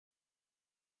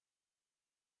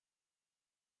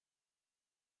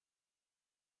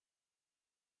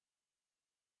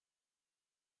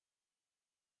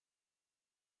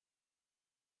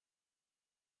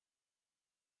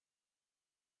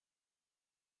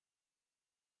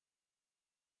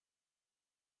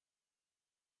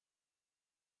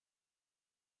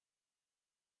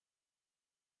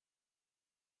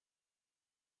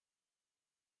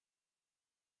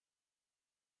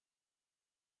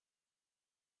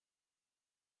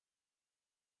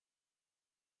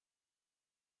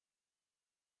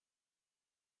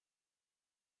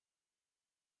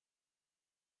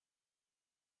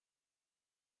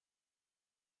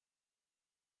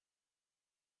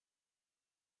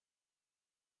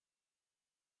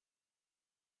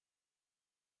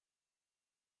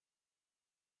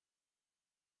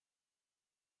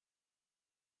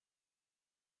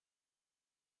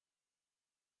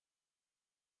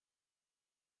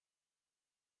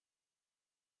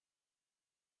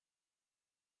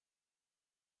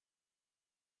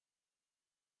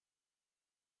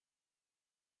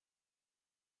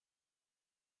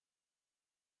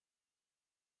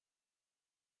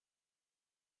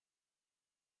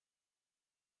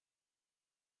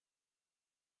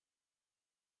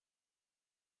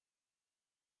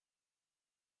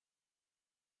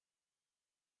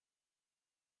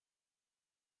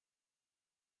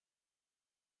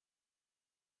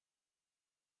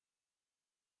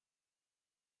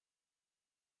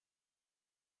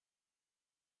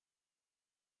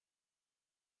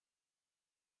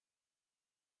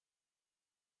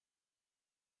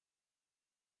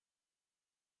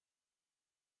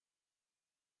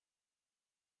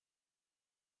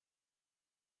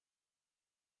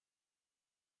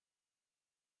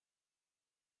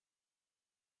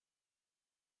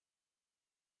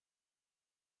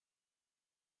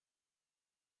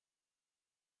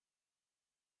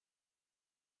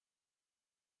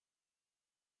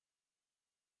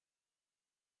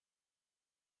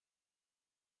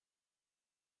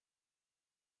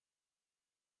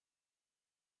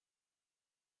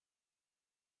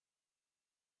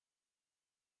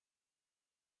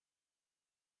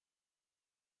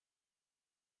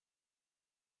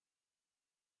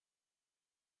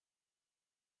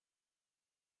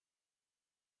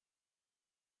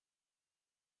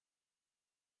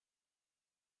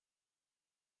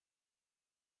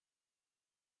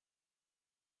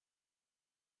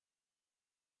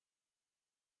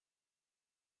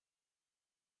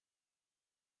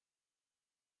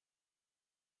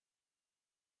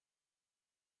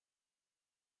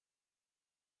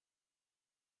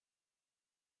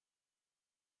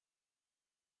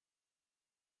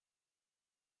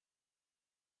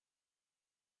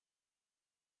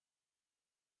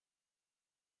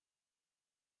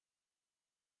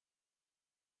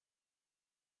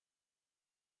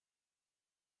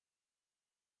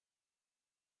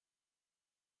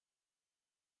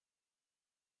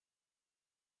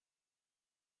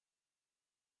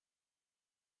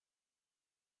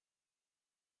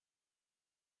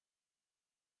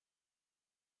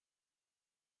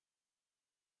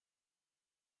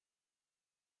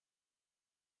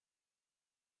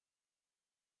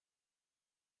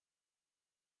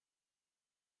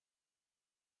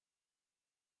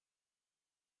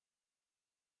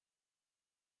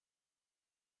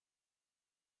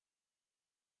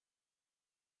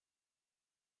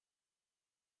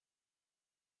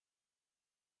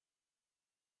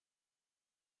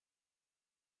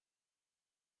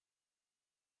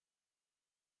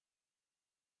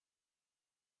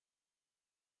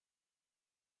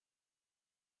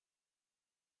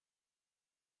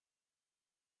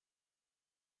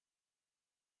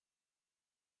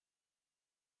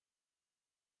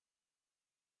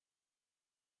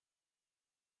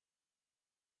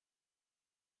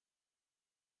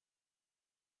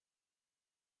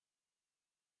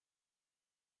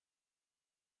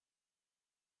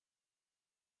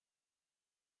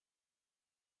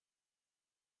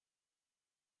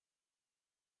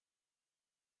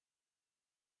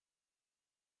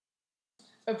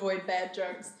avoid bad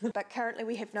jokes. But currently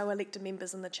we have no elected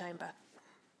members in the chamber.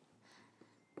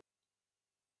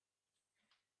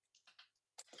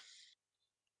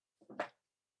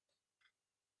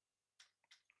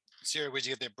 Sarah, where'd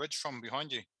you get that bridge from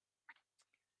behind you?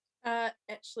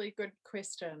 Actually, good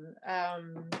question.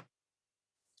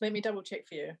 Let me double check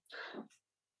for you.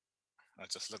 It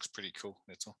just looks pretty cool,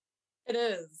 that's all. It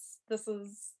is. This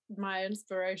is my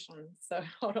inspiration. So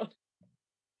hold on.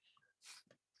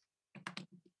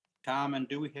 Carmen,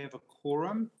 do we have a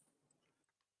quorum?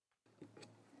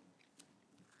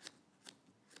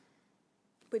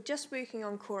 We're just working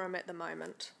on quorum at the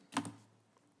moment.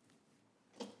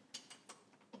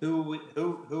 Who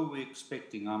are we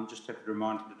expecting? I'm just have to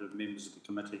remind the members of the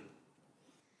committee.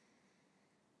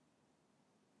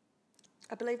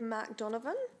 I believe Mark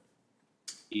Donovan.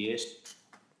 Yes.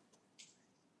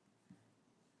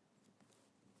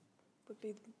 Would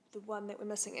be the one that we're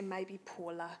missing, and maybe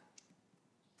Paula.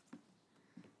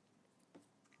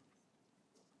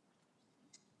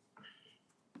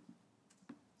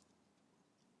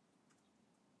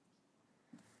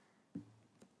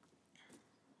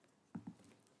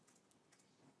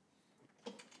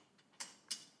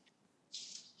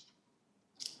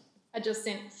 I just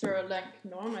sent through a link,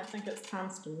 Norm. I think it's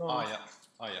Palmerston North. Oh, yeah.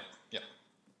 Oh, yeah. Yeah.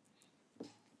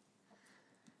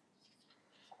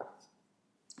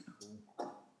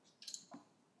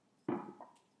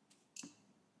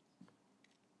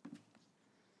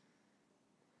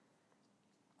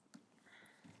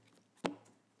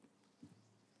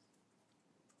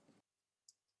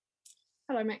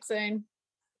 Hello, Maxine.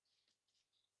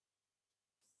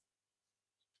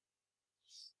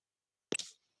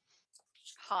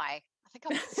 Hi. I think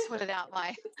I've sorted out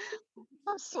my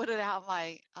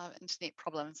internet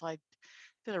problems. I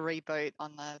did a reboot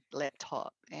on the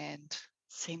laptop and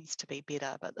seems to be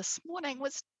better. But this morning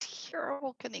was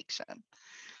terrible connection.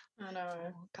 I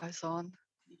know. What goes on?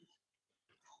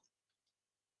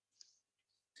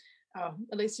 Oh,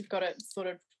 at least you've got it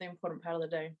sorted for the important part of the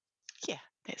day. Yeah,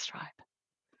 that's right.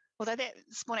 Although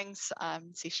this morning's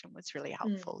session was really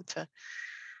helpful to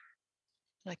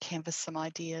canvass some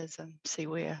ideas and see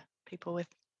where people with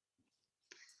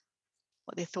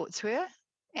what their thoughts were,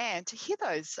 and to hear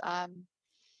those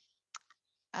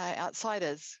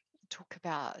outsiders talk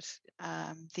about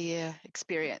their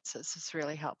experiences is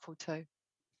really helpful too.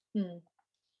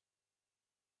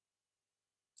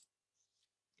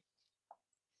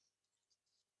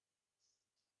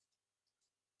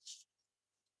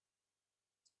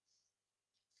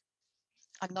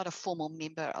 I'm not a formal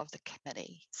member of the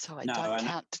committee, so I don't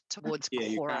count towards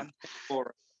quorum.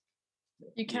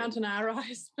 You count in our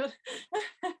eyes.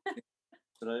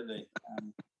 Absolutely.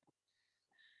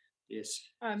 Yes.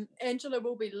 Angela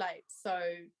will be late, so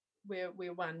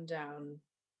we're one down.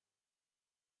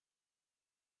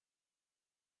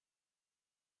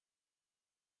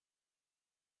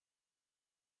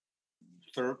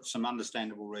 For some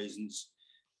understandable reasons,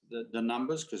 the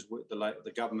numbers, because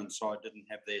the government side didn't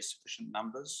have their sufficient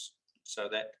numbers, so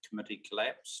that committee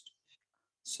collapsed.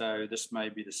 So this may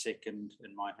be the second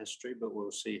in my history, but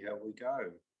we'll see how we go.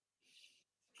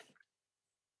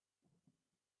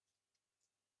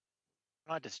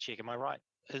 Can I just check, am I right?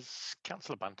 Is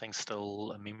Councillor Bunting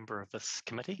still a member of this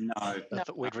committee? No. If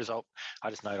it would result, I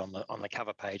just note on the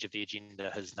cover page of the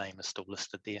agenda, his name is still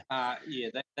listed there. Yeah,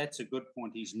 that's a good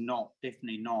point. He's not,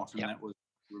 definitely not, and that was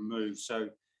removed. So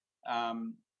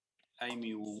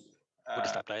Amy will... we'll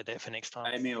just upload that for next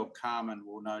time. Amy or Carmen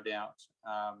will no doubt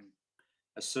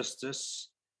assist us.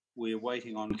 We're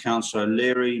waiting on Councillor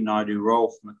Leary, Naidu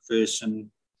Rolfe, McPherson,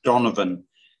 Donovan.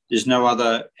 There's no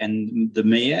other, and the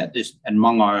Mayor, and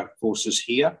Mongai, of course, is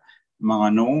here,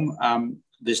 Mongai Norm.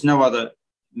 There's no other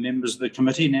members of the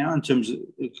committee now in terms of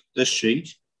this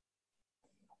sheet.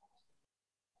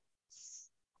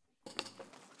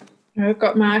 We've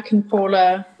got Mark and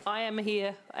Paula. I am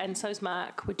here, and so's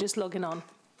Mark. We're just logging on.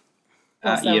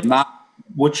 Awesome. Yeah, Mark,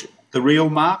 the real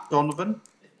Mark Donovan?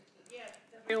 Yeah,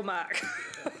 the real Mark.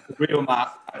 The real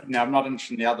Mark. Now, I'm not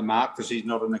interested in the other Mark because he's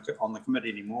not on the committee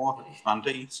anymore,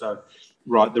 Bunty. So,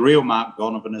 right, the real Mark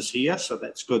Donovan is here, so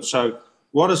that's good. So,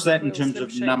 what is that in terms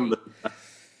of numbers?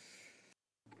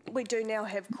 We do now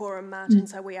have quorum, Martin,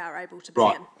 so we are able to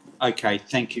begin. Right. Okay,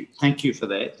 thank you. Thank you for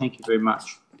that. Thank you very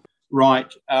much.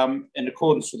 Right, in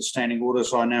accordance with the standing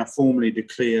orders, I now formally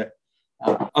declare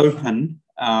open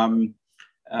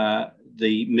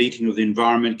the meeting of the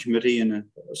Environment Committee, and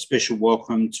a special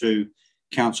welcome to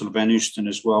Councillor Van Oosten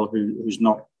as well, who's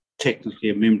not technically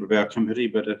a member of our committee,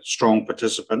 but a strong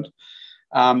participant.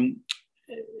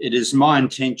 It is my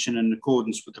intention, in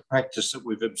accordance with the practice that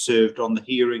we've observed on the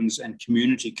Hearings and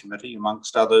Community Committee,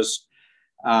 amongst others,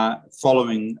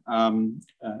 following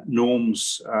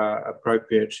Norm's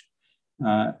appropriate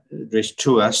address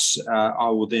to us, I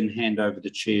will then hand over the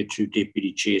chair to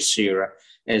Deputy Chair Sarah,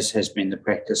 as has been the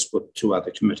practice with 2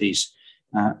 other committees.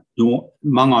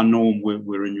 Manga Norm,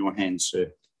 we're in your hands,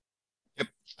 sir. Yep.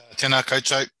 Tēnā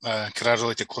koutou, ka raro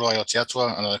i te koroai o te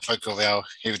atua, and the cloak of our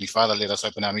Heavenly Father, let us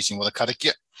open our meeting with a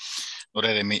karakia. Nō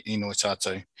reire me ino i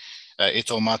tātou. E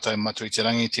tō mātou matu i te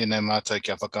rangi, tēnei mātou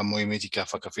kia whakamoemeti, kia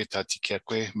whakawhetati kia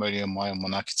koe, mauri o mai o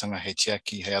manakitanga hei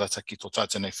tiaki, hei arataki tō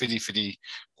tātou nei whiri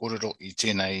kōrero i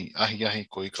tēnei ahi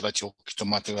ko I karati o ki tō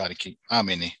mātou ariki.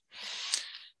 Āmene.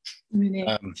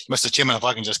 Mr. Chairman, if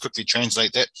I can just quickly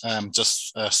translate that,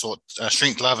 just sought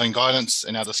strength, love and guidance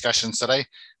in our discussions today.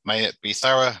 May it be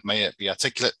thorough, may it be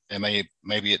articulate, and may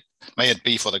it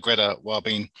be for the greater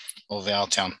well-being of our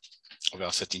town, of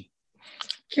our city.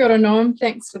 Kia ora, Norm.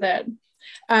 Thanks for that.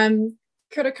 Kia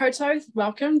ora koutou.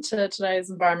 Welcome to today's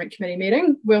Environment Committee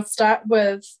meeting. We'll start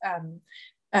with, and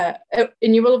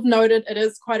you will have noted it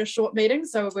is quite a short meeting,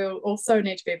 so we'll also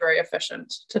need to be very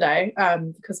efficient today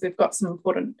because we've got some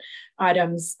important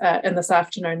items in this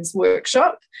afternoon's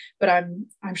workshop, but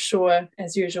I'm sure,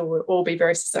 as usual, we'll all be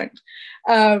very succinct.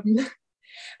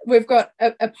 We've got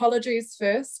apologies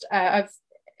first.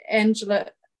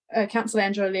 Councillor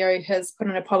Angela Leary has put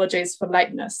in apologies for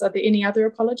lateness. Are there any other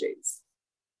apologies?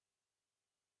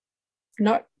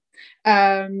 No.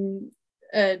 Chair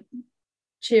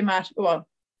Martin, well,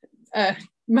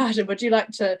 Martin, would you like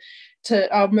to,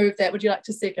 I'll move that, would you like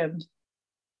to second?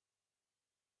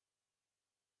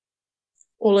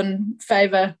 All in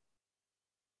favour?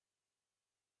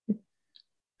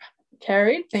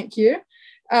 Carried, thank you.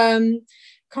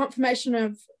 Confirmation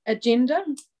of agenda.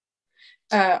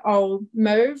 I'll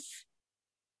move.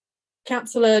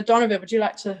 Councillor Donovan, would you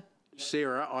like to?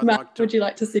 Sarah, would you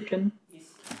like to second?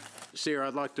 Sarah,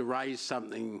 I'd like to raise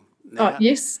something now. Oh,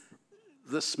 yes.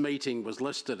 This meeting was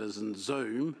listed as in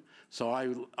Zoom, so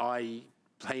I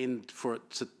planned for it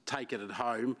to take it at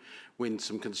home. When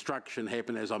some construction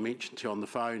happened, as I mentioned to you on the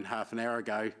phone half an hour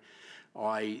ago,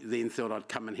 I then thought I'd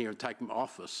come in here and take my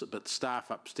office, but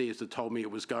staff upstairs had told me it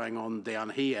was going on down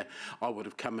here. I would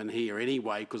have come in here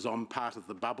anyway because I'm part of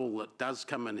the bubble that does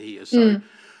come in here. So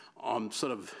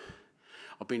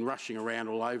I've been rushing around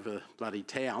all over bloody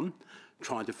town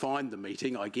trying to find the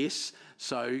meeting, I guess.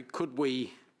 So could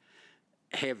we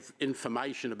have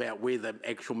information about where the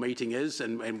actual meeting is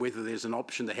and whether there's an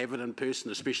option to have it in person,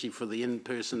 especially for the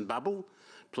in-person bubble,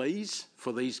 please,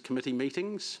 for these committee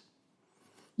meetings?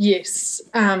 Yes,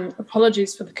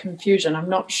 apologies for the confusion. I'm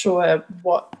not sure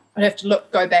what, I'd have to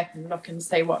go back and look and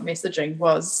see what messaging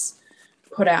was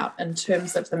put out in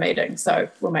terms of the meeting. So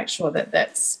we'll make sure that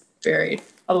that's a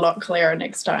lot clearer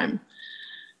next time.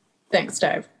 Thanks,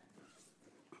 Dave.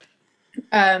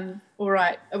 All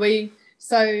right,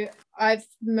 so I've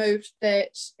moved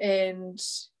that, and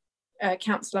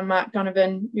Councillor Mark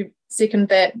Donovan, you second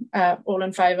that, all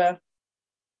in favour?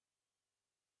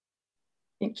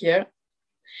 Thank you.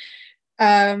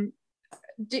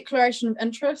 Declaration of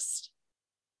interest?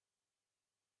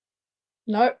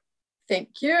 No,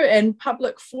 thank you. And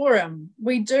public forum.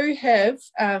 We do have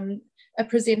a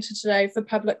presenter today for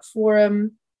public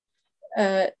forum,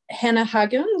 Hannah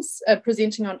Huggins,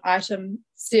 presenting on item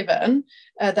 7,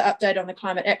 the update on the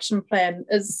climate action plan.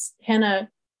 Is Hannah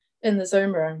in the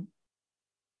Zoom room?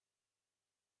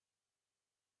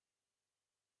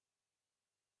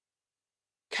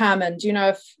 Carmen, do you know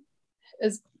if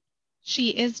is? She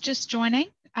is just joining,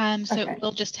 so okay.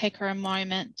 We'll just take her a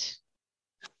moment.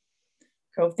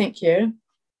 Cool, thank you.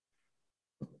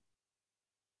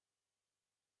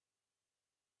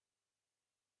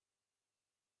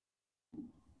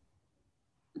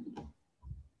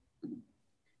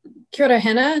 Kia ora,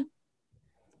 Hannah.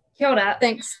 Kia ora.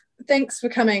 Thanks for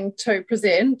coming to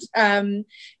present.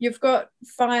 You've got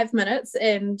 5 minutes,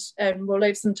 and we'll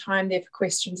leave some time there for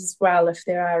questions as well if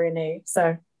there are any.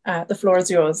 So the floor is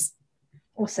yours.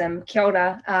 Awesome. Kia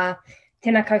ora.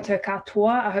 Tēnā koutou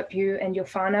katoa. I hope you and your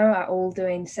whānau are all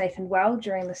doing safe and well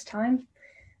during this time.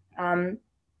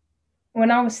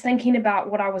 When I was thinking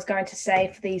about what I was going to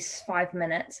say for these 5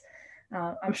 minutes,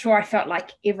 I'm sure I felt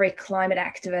like every climate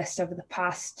activist over the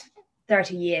past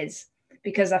 30 years,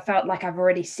 because I felt like I've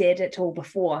already said it all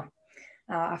before.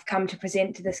 I've come to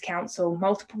present to this council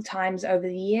multiple times over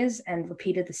the years and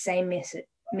repeated the same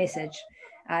message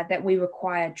that we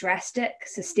require drastic,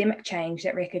 systemic change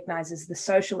that recognises the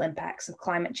social impacts of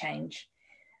climate change.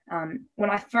 When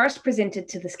I first presented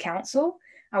to this council,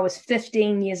 I was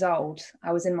 15 years old.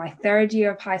 I was in my 3rd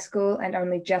year of high school and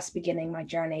only just beginning my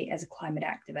journey as a climate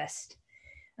activist.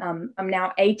 I'm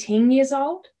now 18 years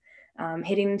old.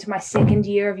 heading into my second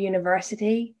year of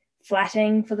university,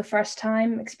 flatting for the first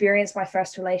time, experienced my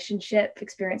first relationship,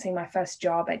 experiencing my first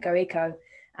job at GoEco,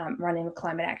 running a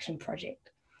climate action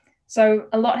project. So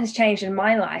a lot has changed in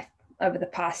my life over the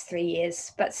past 3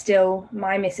 years, but still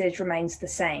my message remains the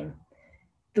same.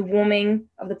 The warming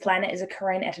of the planet is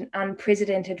occurring at an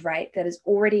unprecedented rate that is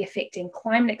already affecting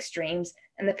climate extremes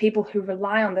and the people who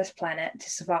rely on this planet to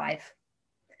survive.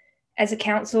 As a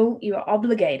council, you are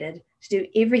obligated to do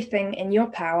everything in your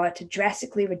power to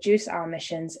drastically reduce our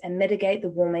emissions and mitigate the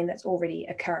warming that's already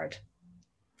occurred.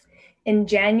 In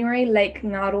January, Lake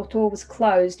Ngaroto was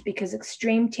closed because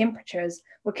extreme temperatures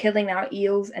were killing our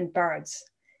eels and birds.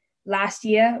 Last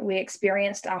year, we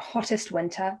experienced our hottest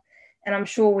winter, and I'm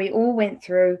sure we all went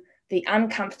through the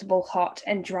uncomfortable hot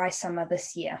and dry summer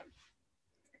this year.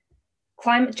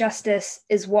 Climate justice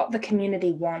is what the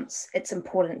community wants. It's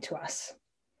important to us.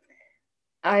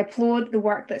 I applaud the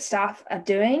work that staff are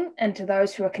doing and to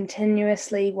those who are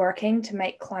continuously working to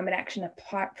make climate action a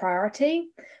priority,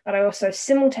 but I also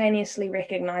simultaneously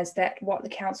recognise that what the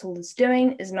council is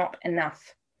doing is not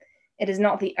enough. It is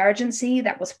not the urgency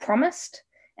that was promised,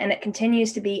 and it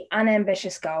continues to be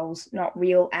unambitious goals, not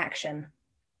real action.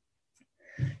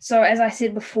 So as I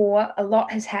said before, a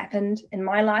lot has happened in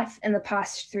my life in the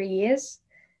past 3 years,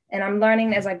 and I'm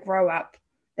learning as I grow up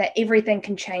that everything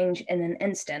can change in an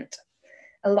instant.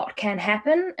 A lot can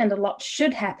happen and a lot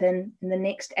should happen in the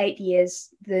next 8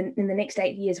 years. In the next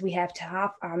 8 years, we have to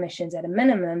halve our emissions at a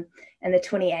minimum, and the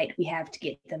 28 we have to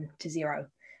get them to zero.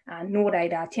 Nō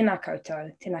reira, tēnā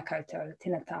koutou, tēnā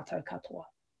tātou katoa.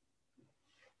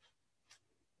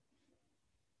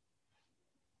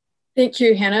 Thank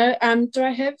you, Hannah. Do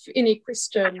I have any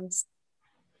questions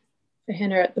for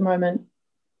Hannah at the moment?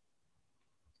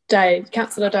 Dave,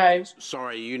 Councillor Dave.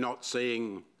 Sorry, you're not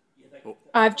seeing...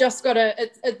 I've just got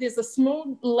there's a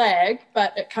small lag,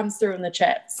 but it comes through in the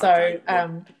chat. So okay,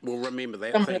 we'll remember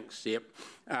that. Thanks. Yep.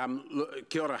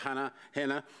 Kia ora,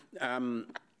 Hannah.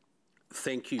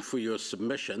 Thank you for your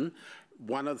submission.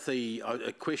 One of the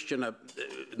question,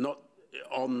 not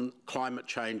on climate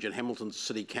change and Hamilton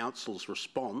City Council's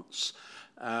response.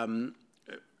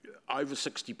 Over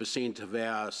 60% of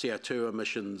our CO2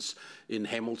 emissions in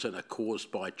Hamilton are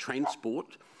caused by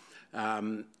transport.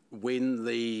 When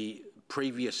the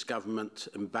previous government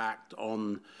embarked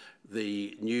on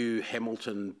the new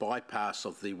Hamilton bypass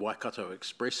of the Waikato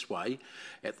Expressway,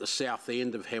 at the south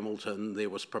end of Hamilton, there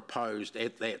was proposed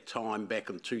at that time, back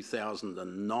in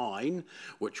 2009,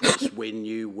 which was when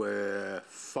you were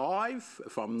 5,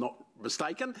 if I'm not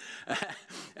mistaken,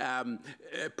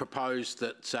 proposed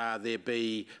that there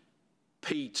be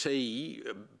PT,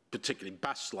 particularly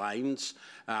bus lanes,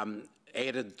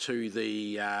 added to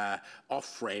the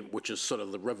off-ramp, which is sort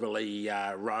of the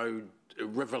Riverlea Road,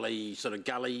 Riverlea sort of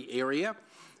gully area.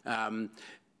 Our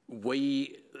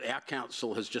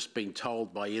council has just been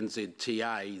told by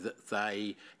NZTA that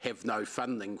they have no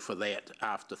funding for that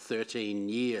after 13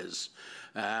 years.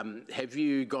 Have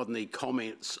you got any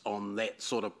comments on that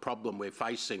sort of problem we're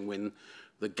facing when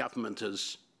the government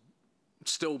is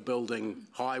still building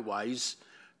highways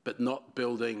but not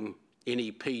building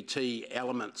any PT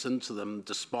elements into them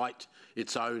despite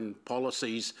its own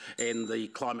policies and the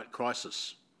climate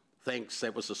crisis? Thanks,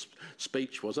 that was a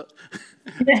speech, was it?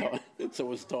 Yeah. So it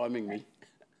was timing me.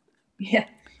 Yeah,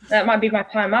 that might be my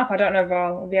time up. I don't know if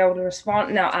I'll be able to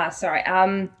respond. No, sorry.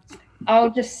 The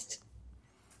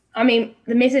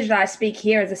message that I speak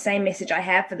here is the same message I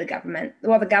have for the government.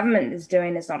 What the government is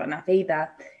doing is not enough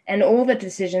either. And all the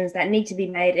decisions that need to be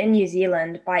made in New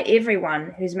Zealand by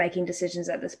everyone who's making decisions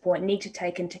at this point need to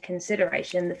take into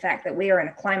consideration the fact that we are in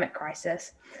a climate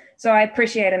crisis. So I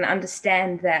appreciate and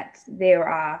understand that there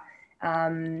are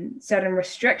certain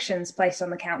restrictions placed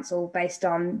on the council based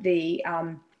on the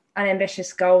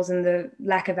unambitious goals and the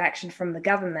lack of action from the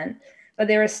government. But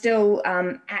there are still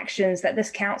actions that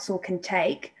this council can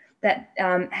take that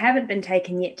haven't been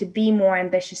taken yet to be more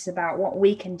ambitious about what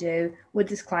we can do with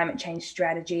this climate change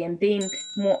strategy and being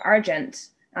more urgent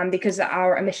because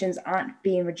our emissions aren't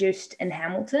being reduced in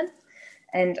Hamilton.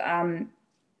 And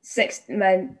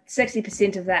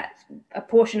 60% of that, a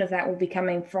portion of that will be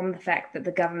coming from the fact that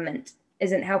the government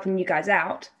isn't helping you guys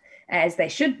out as they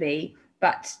should be,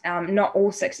 but not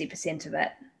all 60% of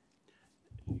it.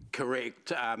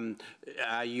 Correct.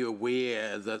 Are you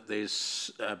aware that there's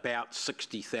about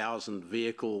 60,000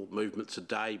 vehicle movements a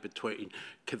day between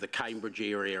the Cambridge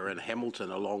area and Hamilton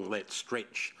along that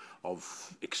stretch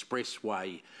of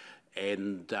expressway,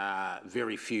 and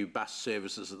very few bus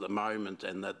services at the moment,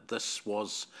 and that this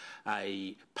was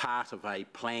a part of a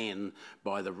plan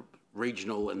by the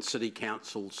regional and city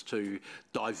councils to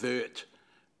divert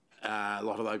a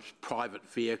lot of those private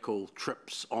vehicle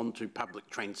trips onto public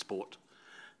transport.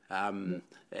 And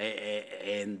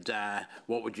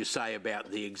what would you say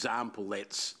about the example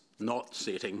that's not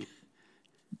setting?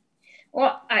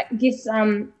 Well, I guess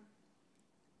the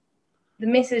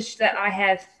message that I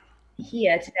have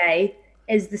here today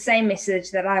is the same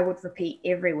message that I would repeat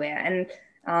everywhere.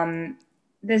 And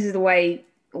this is the way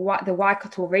the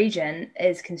Waikato region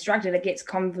is constructed. It gets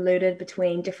convoluted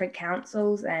between different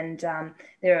councils, and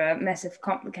there are massive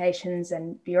complications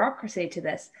and bureaucracy to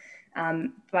this.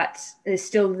 But there's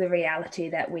still the reality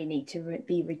that we need to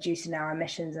be reducing our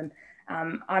emissions. And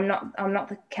I'm not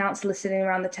the councillor sitting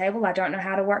around the table. I don't know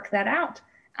how to work that out.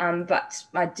 But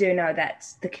I do know that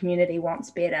the community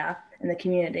wants better, and the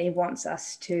community wants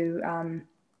us to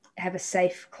have a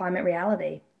safe climate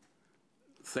reality.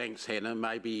 Thanks, Hannah.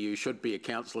 Maybe you should be a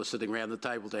councillor sitting around the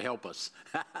table to help us.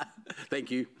 Thank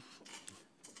you.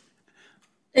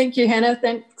 Thank you, Hannah.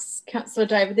 Thanks, Councillor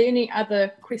Dave. Are there any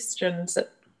other questions?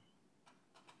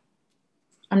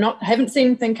 I haven't seen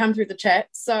anything come through the chat.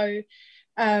 So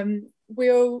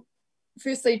we'll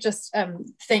firstly just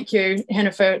thank you,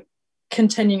 Hannah, for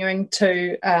continuing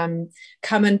to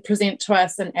come and present to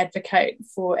us and advocate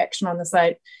for action on this.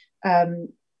 I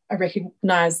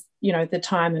recognise, the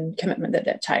time and commitment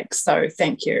that takes. So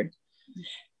thank you.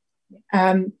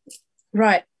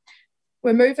 Right,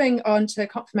 we're moving on to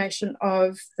confirmation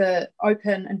of the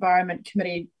Open Environment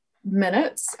Committee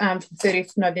minutes for the 30th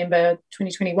of November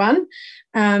 2021.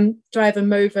 Do I have a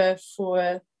mover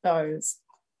for those?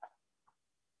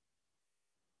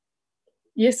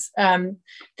 Yes,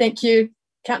 thank you,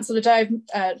 Councillor Dave,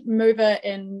 mover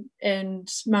and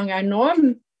Mangai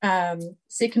Norm,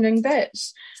 seconding that.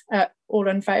 All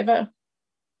in favour?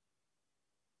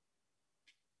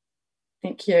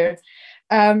 Thank you.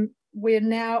 We're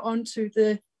now on to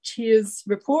the Chair's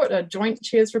report, a joint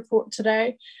Chair's report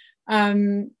today.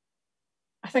 I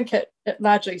think it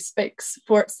largely speaks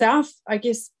for itself. I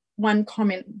guess one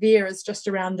comment there is just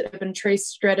around the urban tree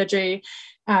strategy.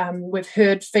 We've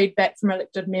heard feedback from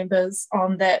elected members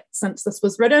on that since this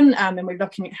was written, and we're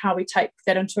looking at how we take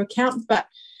that into account. But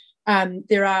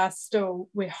there are still,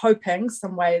 we're hoping,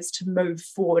 some ways to move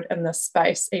forward in this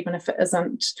space, even if it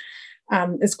isn't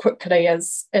as quickly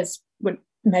as would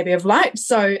maybe have liked.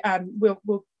 So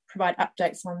we'll provide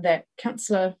updates on that.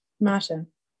 Councillor Martin.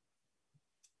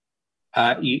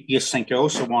 Yes, thank you. I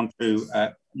also want to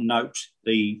note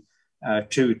the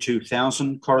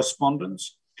 2000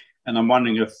 correspondence, and I'm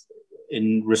wondering if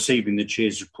in receiving the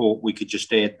Chair's report we could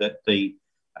just add that the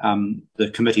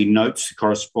committee notes the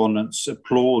correspondence,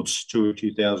 applauds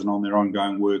 2000 on their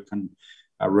ongoing work, and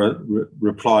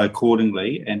reply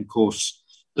accordingly. And of course,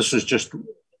 this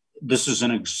is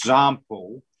an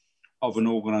example of an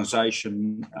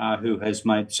organisation who has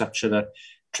made such a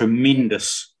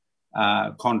tremendous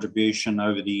contribution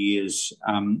over the years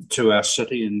to our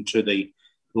city and to the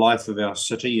life of our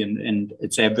city and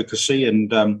its advocacy.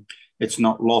 And it's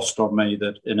not lost on me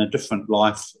that in a different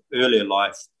life, earlier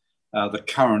life, the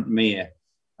current mayor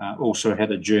also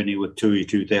had a journey with Tui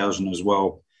 2000 as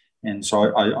well. And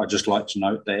so I just like to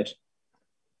note that.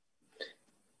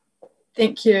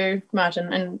 Thank you,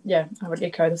 Martin. And yeah, I would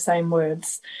echo the same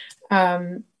words.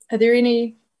 Are there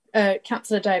any,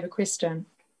 Councillor Dave, a question?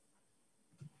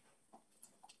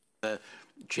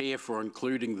 Chair for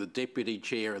including the Deputy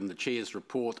Chair in the Chair's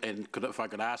report, and if I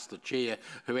could ask the Chair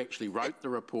who actually wrote the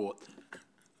report.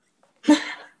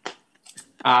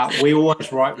 We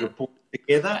always write reports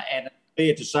together, and it's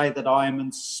fair to say that I am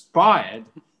inspired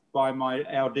by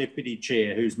our Deputy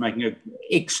Chair, who's making an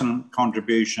excellent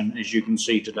contribution, as you can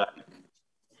see today.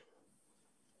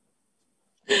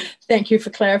 Thank you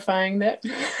for clarifying that.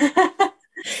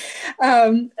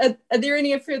 Are there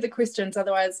any further questions?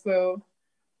 Otherwise, we'll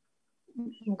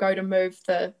go to move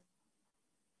the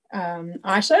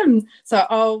item. So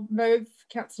I'll move.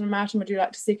 Councillor Martin, would you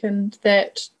like to second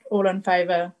that? All in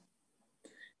favour?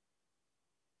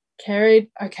 Carried.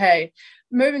 Okay.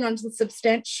 Moving on to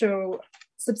the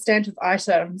substantive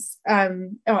items.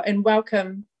 And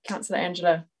welcome, Councillor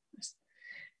Angela.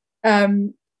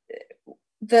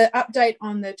 The update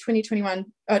on the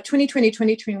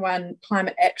 2020-2021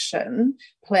 Climate Action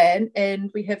Plan,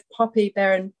 and we have Poppy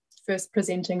Barron first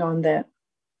presenting on that.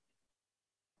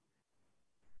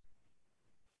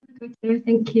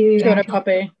 Thank you. Kia ora,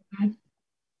 Poppy.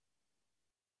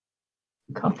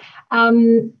 Cool.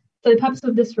 So the purpose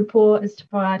of this report is to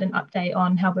provide an update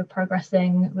on how we're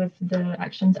progressing with the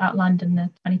actions outlined in the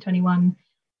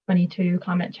 2021-22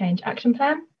 Climate Change Action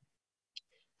Plan.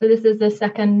 So this is the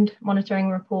second monitoring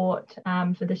report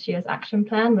for this year's action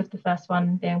plan, with the first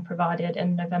one being provided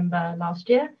in November last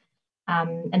year.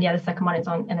 And yeah, the second one is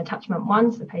in attachment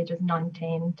 1, so pages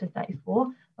 19 to 34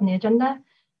 on the agenda.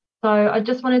 So I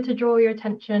just wanted to draw your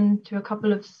attention to a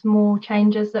couple of small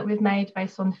changes that we've made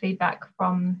based on feedback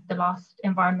from the last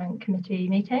Environment Committee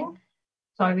meeting.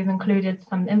 So we've included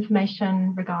some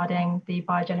information regarding the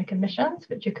biogenic emissions,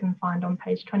 which you can find on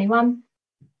page 21.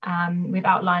 We've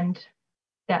outlined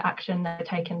the action that are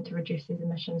taken to reduce these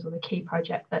emissions, or the key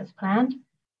project that's planned.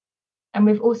 And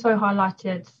we've also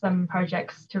highlighted some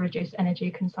projects to reduce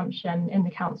energy consumption in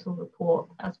the council report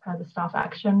as per the staff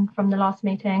action from the last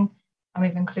meeting. And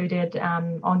we've included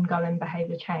ongoing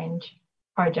behaviour change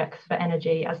projects for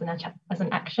energy as an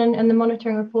action in the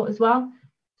monitoring report as well.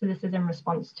 So this is in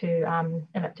response to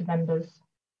elected members'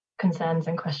 concerns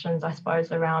and questions, I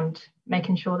suppose, around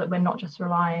making sure that we're not just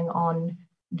relying on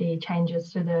the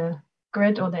changes to the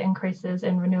grid or the increases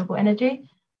in renewable energy,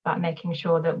 but making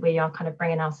sure that we are kind of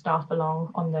bringing our staff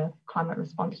along on the climate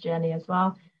response journey as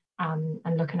well,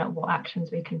 and looking at what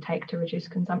actions we can take to reduce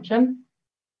consumption.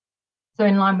 So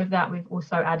in line with that, we've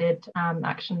also added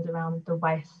actions around the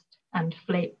waste and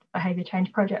fleet behaviour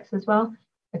change projects as well,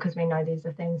 because we know these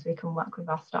are things we can work with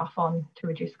our staff on to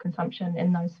reduce consumption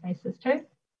in those spaces too.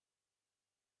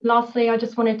 Lastly, I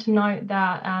just wanted to note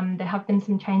that there have been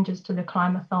some changes to the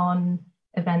Climathon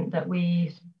event that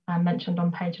we mentioned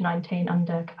on page 19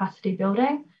 under capacity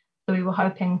building. So we were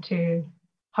hoping to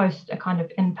host a kind of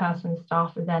in-person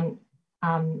staff event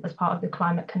as part of the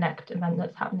Climate Connect event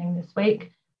that's happening this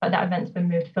week, but that event's been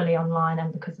moved fully online,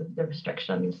 and because of the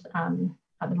restrictions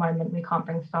at the moment, we can't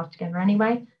bring staff together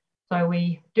anyway. So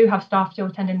we do have staff still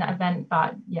attending that event,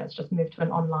 but yeah, it's just moved to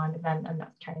an online event, and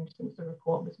that's changed since the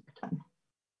report was written.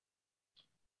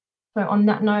 So on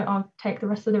that note, I'll take the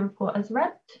rest of the report as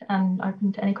read and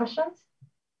open to any questions.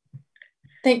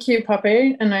 Thank you,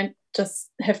 Poppy. And I just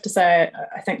have to say,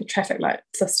 I think the traffic light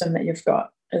system that you've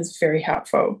got is very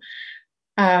helpful.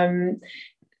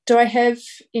 Do I have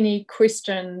any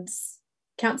questions?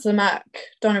 Councillor Mark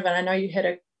Donovan, I know you had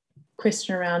a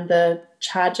question around the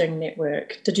charging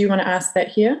network. Did you want to ask that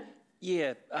here?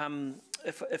 Yeah,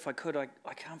 if I could, I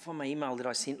can't find my email that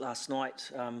I sent last night,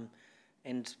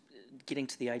 and getting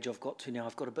to the age I've got to now,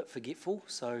 I've got a bit forgetful,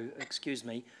 so excuse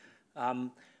me.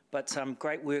 But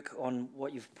great work on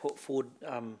what you've put forward,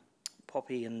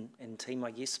 Poppy and team, I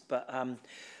guess. But I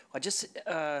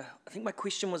think my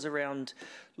question was around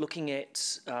looking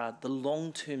at the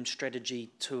long-term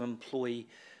strategy to employ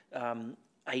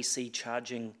AC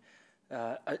charging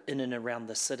in and around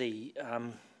the city. I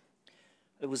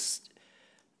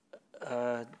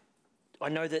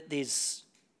know that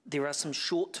there are some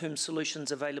short-term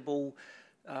solutions available,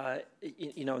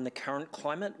 you know, in the current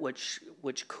climate, which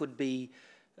could be,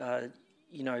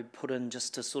 you know, put in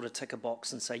just to sort of tick a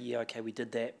box and say, yeah, okay, we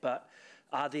did that. But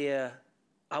are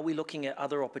we looking at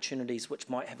other opportunities which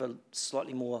might have a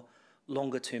slightly more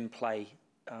longer-term play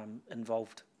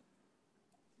involved?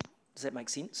 Does that make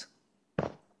sense?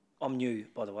 I'm new,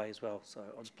 by the way, as well, so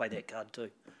I'll just play that card too.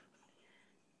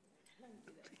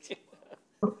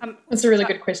 That's a really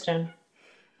good question.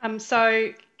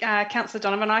 Councillor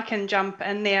Donovan, I can jump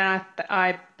in there.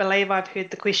 I believe I've heard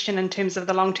the question in terms of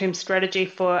the long-term strategy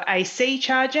for AC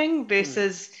charging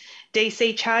versus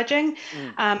DC charging.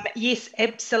 Yes,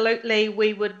 absolutely.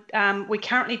 We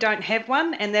currently don't have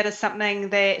one, and that is something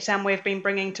that we've been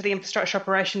bringing to the Infrastructure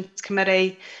Operations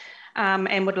Committee,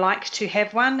 and would like to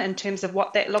have one in terms of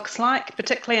what that looks like,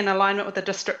 particularly in alignment with the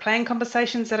district plan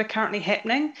conversations that are currently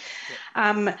happening.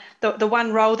 The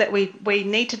one role that we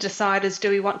need to decide is, do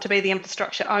we want to be the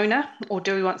infrastructure owner, or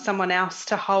do we want someone else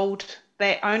to hold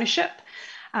that ownership,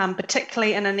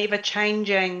 particularly in an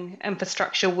ever-changing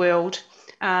infrastructure world.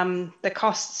 The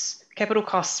capital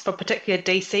costs for particularly a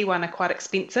DC one are quite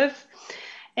expensive.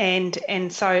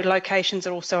 And so locations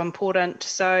are also important.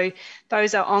 So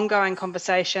those are ongoing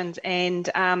conversations, and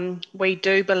we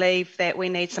do believe that we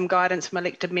need some guidance from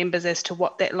elected members as to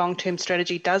what that long-term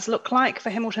strategy does look like for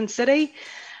Hamilton City,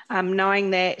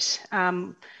 knowing that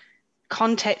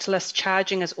contactless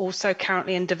charging is also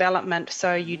currently in development.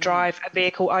 So you drive a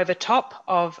vehicle over top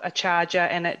of a charger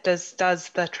and it does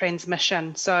the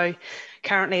transmission. So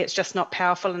currently it's just not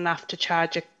powerful enough to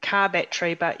charge a car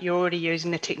battery, but you're already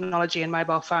using the technology in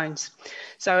mobile phones.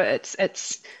 So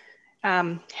it's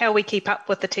how we keep up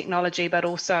with the technology, but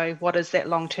also what is that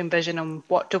long-term vision and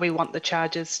what do we want the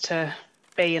chargers to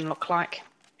be and look like?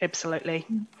 Absolutely.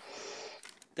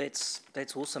 That's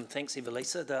awesome. Thanks,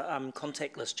 Evelisa. The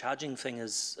contactless charging thing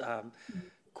is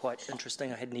quite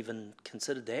interesting. I hadn't even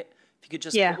considered that. If you could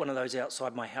just put one of those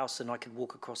outside my house and I could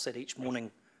walk across that each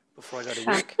morning before I go to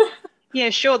work. Yeah,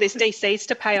 sure. There's DCs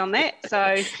to pay on that.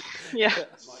 So, yeah.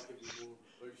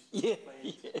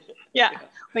 Yeah,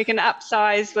 we can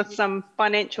upsize with some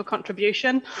financial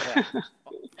contribution. Yeah.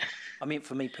 I meant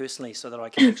for me personally, so that I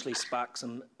can actually spark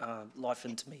some life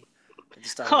into me at the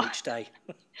start of each day.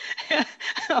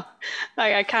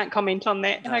 I can't comment on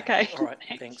that. No. Okay. All right,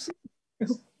 thanks.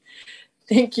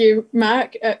 Thank you,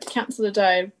 Mark. Councillor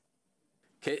Dave.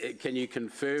 Can you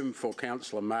confirm for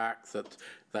Councillor Mark that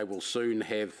they will soon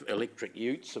have electric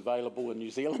utes available in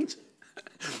New Zealand?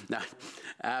 No.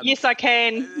 Yes, I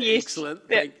can. Yes. Excellent.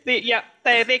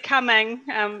 They're coming.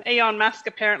 Elon Musk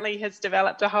apparently has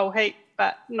developed a whole heap,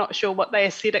 but not sure what they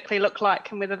aesthetically look like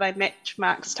and whether they match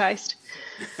Mark's taste.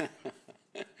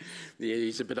 Yeah,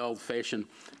 he's a bit old-fashioned.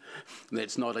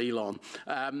 That's not Elon.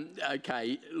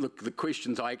 Okay, look, the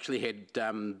questions I actually had,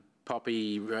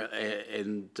 Poppy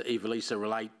and Evelisa,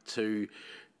 relate to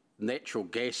natural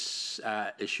gas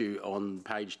issue on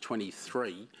page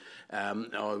 23.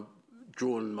 I've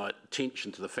drawn my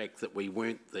attention to the fact that we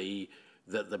weren't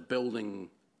that the building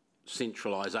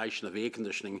centralisation of air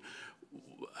conditioning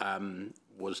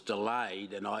was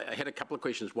delayed, and I had a couple of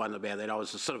questions. One about that, I was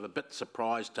sort of a bit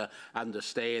surprised to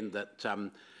understand that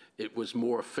it was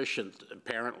more efficient,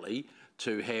 apparently,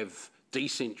 to have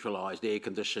decentralised air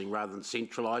conditioning rather than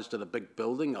centralised in a big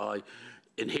building. I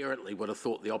inherently would have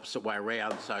thought the opposite way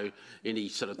around, so any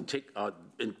sort of I'm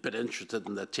a bit interested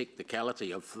in the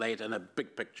technicality of that in a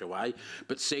big picture way.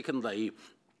 But secondly,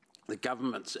 the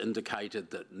government's indicated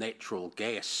that natural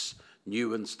gas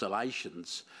new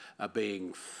installations are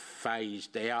being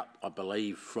phased out, I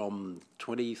believe, from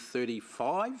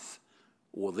 2035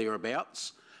 or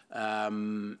thereabouts.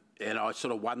 And I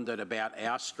sort of wondered about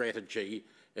our strategy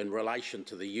in relation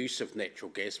to the use of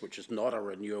natural gas, which is not a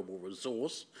renewable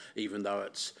resource, even though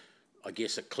it's, I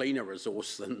guess, a cleaner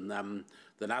resource than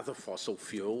other fossil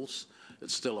fuels.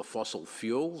 It's still a fossil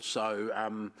fuel.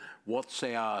 So what's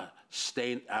our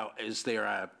stand? Is there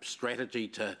a strategy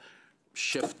to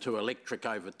shift to electric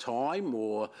over time,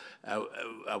 or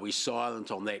are we silent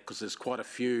on that? Because there's quite a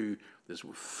few, there's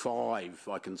 5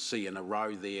 I can see in a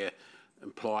row there,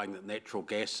 implying that natural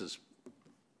gas is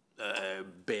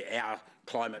our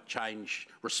climate change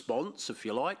response, if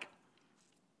you like.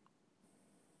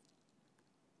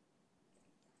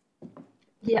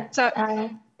 Yeah. So,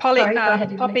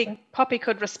 Poppy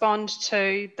could respond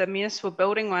to the municipal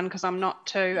building one, because I'm not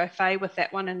too au fait with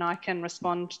that one, and I can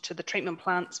respond to the treatment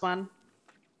plants one.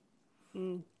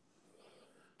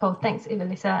 Cool. Thanks,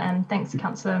 Evelisa, and thanks,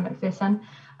 Councillor McPherson.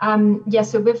 Yeah,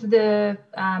 so with the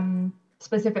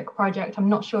specific project, I'm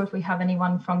not sure if we have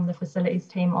anyone from the facilities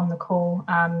team on the call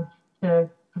to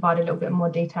provide a little bit more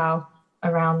detail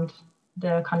around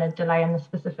the kind of delay and the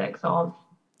specifics of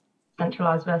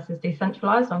centralised versus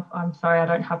decentralised. I'm sorry, I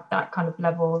don't have that kind of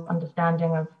level of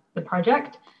understanding of the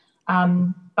project,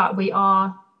 but we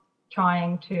are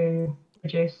trying to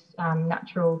reduce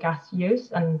natural gas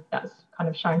use, and that's kind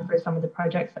of shown through some of the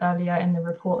projects earlier in the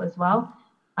report as well.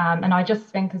 And I just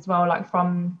think as well, like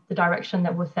from the direction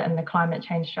that we'll set in the climate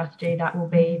change strategy, that will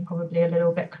be probably a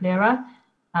little bit clearer.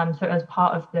 So as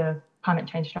part of the climate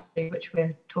change strategy, which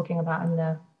we're talking about in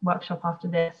the workshop after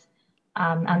this,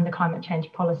 and the climate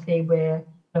change policy, we're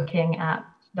looking at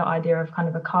the idea of kind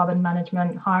of a carbon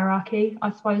management hierarchy,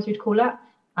 I suppose you'd call it,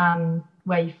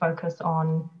 where you focus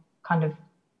on kind of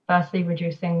firstly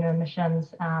reducing the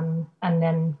emissions and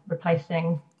then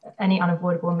replacing any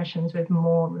unavoidable emissions with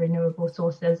more renewable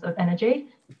sources of energy.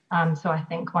 So I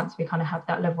think once we kind of have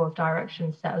that level of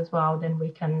direction set as well, then we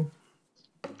can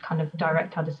kind of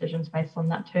direct our decisions based on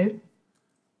that too.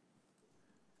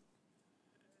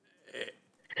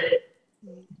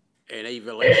 And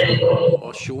Evelisa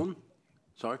or Sean,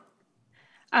 sorry.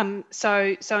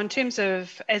 So in terms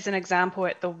of, as an example,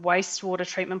 at the wastewater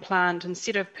treatment plant,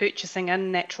 instead of purchasing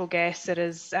in natural gas,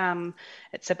 it's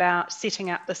about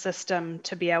setting up the system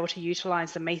to be able to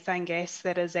utilise the methane gas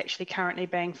that is actually currently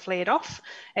being flared off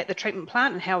at the treatment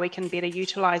plant, and how we can better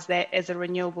utilise that as a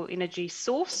renewable energy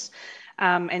source.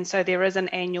 And so there is an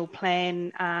annual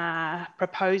plan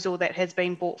proposal that has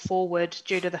been brought forward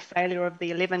due to the failure of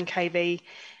the 11 kV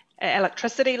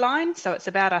electricity line. So it's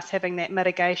about us having that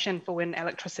mitigation for when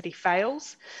electricity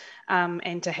fails,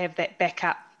 and to have that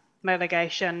backup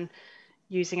mitigation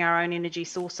using our own energy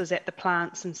sources at the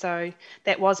plants. And so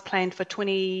that was planned for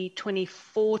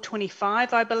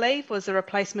 2024-25, I believe, was the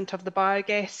replacement of the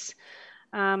biogas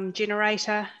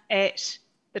generator at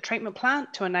the treatment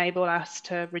plant to enable us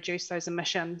to reduce those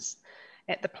emissions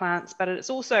at the plants. But it's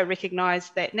also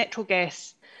recognised that natural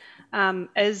gas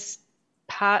is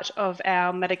part of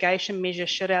our mitigation measure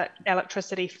should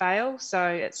electricity fail. So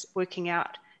it's working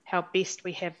out how best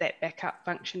we have that backup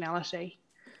functionality.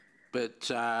 But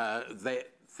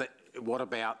what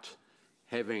about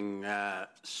having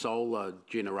solar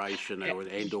generation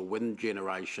and or wind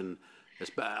generation.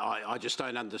 I just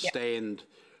don't understand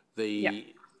the.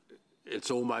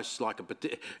 It's almost like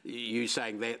you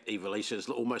saying that, Evelisa, is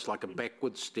almost like a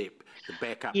backward step. The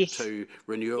backup to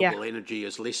renewable energy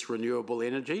is less renewable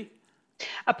energy.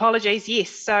 Apologies,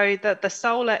 yes. So the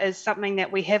solar is something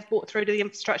that we have brought through to the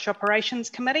Infrastructure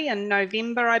Operations Committee in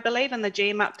November, I believe, in the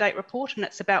GM update report, and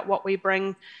it's about what we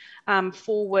bring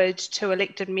forward to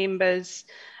elected members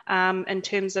in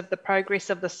terms of the progress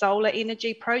of the solar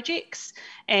energy projects.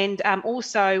 And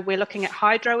also we're looking at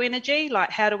hydro energy,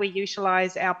 like how do we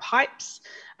utilise our pipes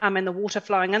and the water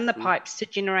flowing in the pipes to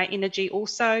generate energy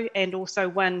also, and also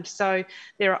wind. So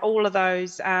there are all of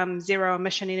those zero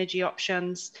emission energy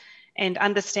options, and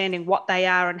understanding what they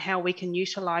are and how we can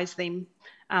utilise them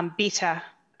better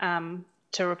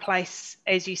to replace,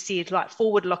 as you said, like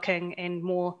forward-looking and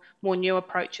more new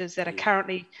approaches that are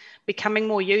currently becoming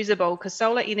more usable, because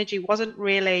solar energy wasn't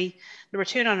really, the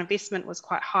return on investment was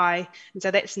quite high, and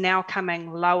so that's now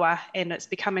coming lower and it's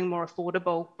becoming more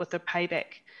affordable with the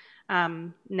payback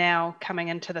now coming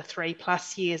into the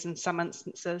 3+ years in some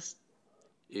instances.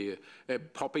 Yeah,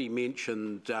 Poppy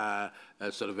mentioned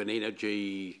sort of an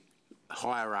energy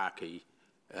hierarchy,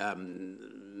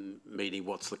 meaning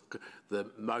what's the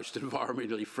most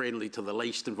environmentally friendly to the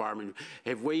least environment.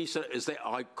 Have we, is that,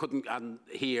 I couldn't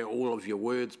hear all of your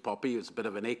words, Poppy, it was a bit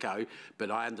of an echo, but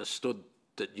I understood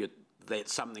that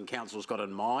that's something Council's got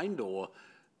in mind, or,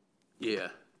 yeah.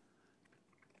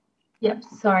 Yep,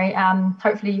 sorry,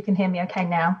 hopefully you can hear me okay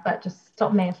now, but just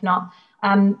stop me if not.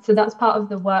 So that's part of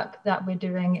the work that we're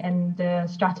doing in the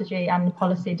strategy and the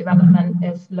policy development,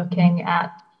 is looking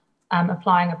at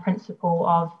applying a principle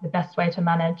of the best way to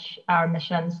manage our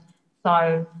emissions.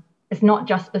 So it's not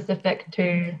just specific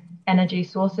to energy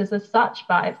sources as such,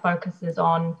 but it focuses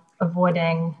on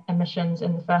avoiding emissions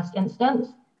in the first instance,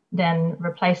 then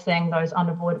replacing those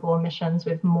unavoidable emissions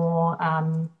with more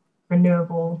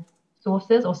renewable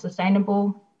sources or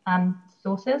sustainable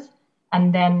sources,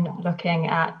 and then looking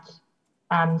at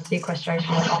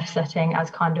sequestration and offsetting as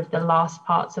kind of the last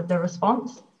parts of the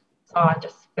response. So I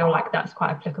just feel like that's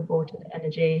quite applicable to the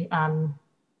energy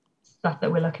stuff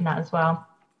that we're looking at as well.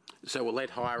 So will that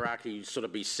hierarchy sort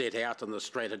of be set out in the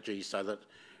strategy so that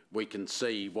we can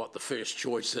see what the first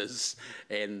choice is,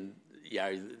 and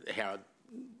how,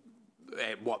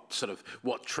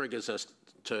 what triggers us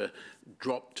to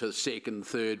drop to second,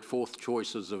 third, fourth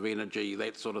choices of energy,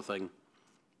 that sort of thing?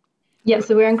 Yeah,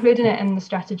 so we're including it in the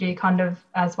strategy kind of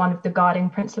as one of the guiding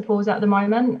principles at the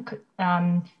moment,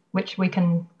 which we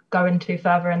can go into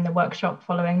further in the workshop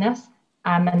following this.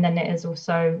 And then it is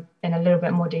also in a little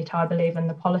bit more detail, I believe, in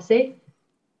the policy.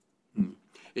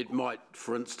 It might,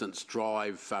 for instance,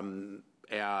 drive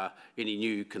any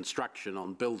new construction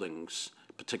on buildings,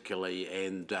 particularly,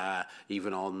 and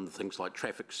even on things like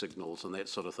traffic signals and that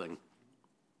sort of thing.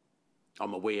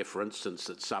 I'm aware, for instance,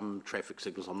 that some traffic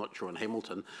signals, I'm not sure in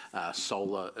Hamilton,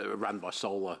 run by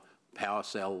solar power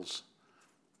cells.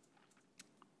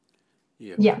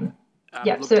 Yeah.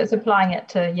 So it's applying it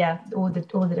to all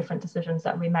the different decisions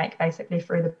that we make, basically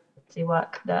through the policy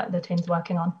work that the team's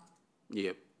working on.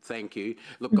 Yeah, thank you.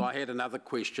 Look, I had another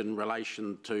question in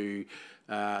relation to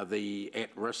the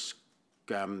at-risk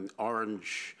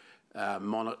orange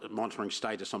monitoring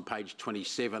status on page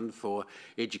 27 for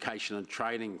education and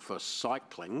training for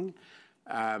cycling.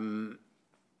 I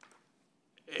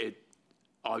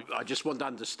just want to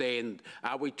understand,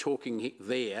 are we talking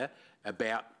there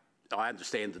about, I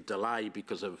understand the delay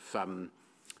because of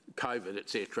COVID,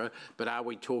 etc., but are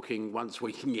we talking, once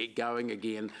we can get going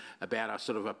again, about a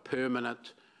sort of a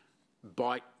permanent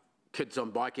kids on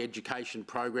bike education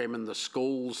program in the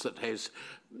schools that has,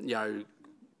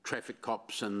 traffic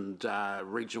cops and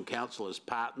regional council as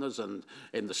partners, and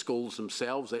the schools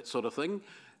themselves, that sort of thing?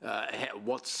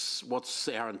 What's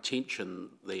our intention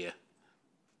there?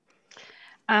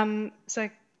 So,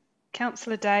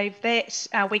 Councillor Dave, that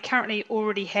we currently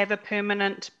already have a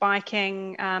permanent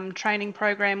biking training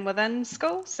program within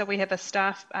schools. So we have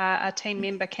a team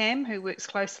member, Cam, who works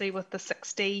closely with the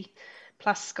 60+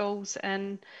 schools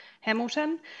in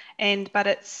Hamilton, but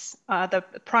it's the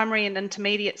primary and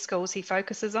intermediate schools he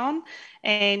focuses on,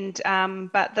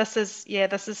 but this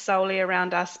is solely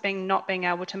around us not being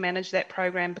able to manage that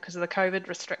program because of the COVID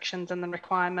restrictions and the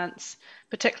requirements,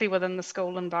 particularly within the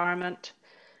school environment,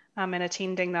 and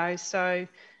attending those. So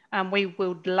we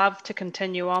would love to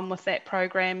continue on with that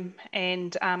program,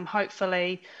 and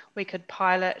hopefully we could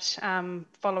pilot,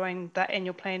 following the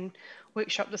annual plan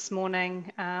workshop this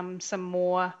morning, some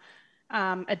more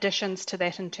additions to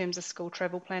that in terms of school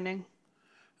travel planning.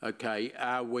 Okay,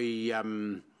 are we,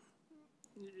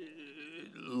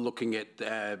 looking at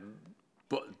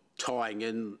tying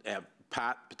in our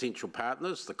potential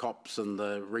partners, the COPs and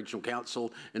the Regional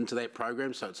Council, into that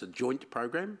program, so it's a joint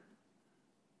program?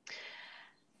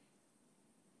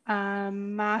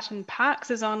 Martin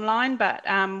Parks is online, but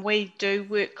we do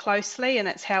work closely, and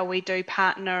it's how we do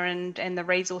partner and the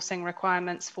resourcing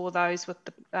requirements for those with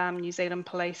the New Zealand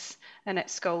Police and at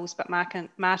schools. But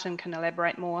Martin can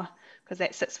elaborate more because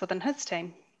that sits within his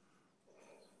team.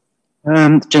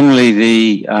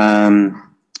 Generally,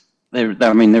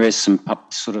 there is some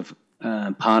sort of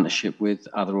partnership with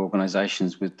other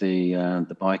organisations with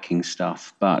the biking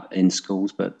stuff, but in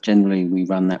schools. But generally, we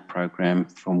run that program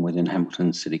from within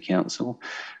Hamilton City Council.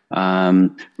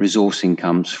 Resourcing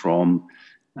comes from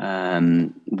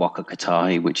Waka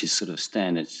Kotahi, which is sort of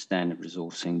standard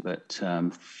resourcing, but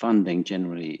funding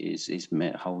generally is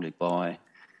met wholly by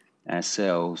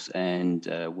ourselves and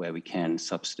where we can,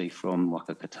 subsidy from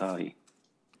Waka Kotahi.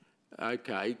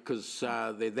 Okay, because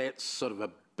that's sort of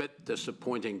a bit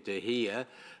disappointing to hear.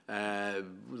 The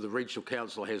Regional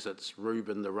Council has its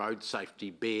Reuben, the Road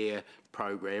Safety Bear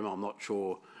program. I'm not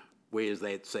sure where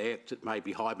that's at. It may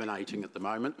be hibernating at the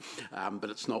moment,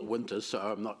 but it's not winter, so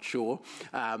I'm not sure.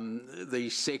 The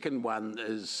second one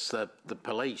is the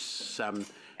police.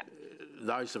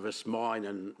 Those of us mine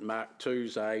and Mark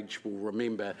II's age will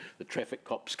remember the traffic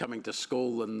cops coming to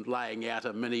school and laying out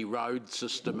a mini road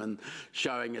system and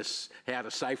showing us how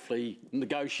to safely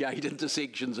negotiate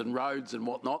intersections and roads and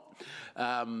whatnot.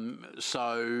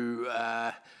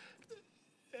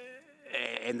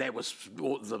 And that was,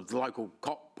 the local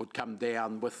cop would come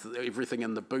down with everything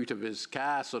in the boot of his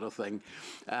car, sort of thing,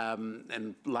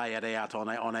 and lay it out on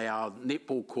our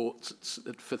netball courts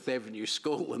at Fifth Avenue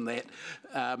School and that.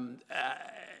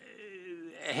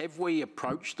 Have we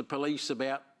approached the police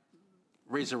about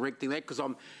resurrecting that? Because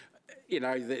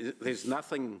there's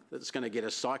nothing that's going to get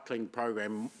a cycling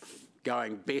program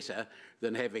going better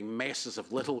than having masses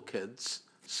of little kids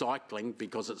cycling,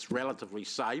 because it's relatively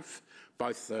safe.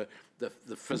 Both the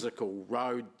physical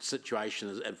road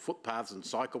situation and footpaths and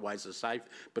cycleways are safe,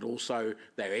 but also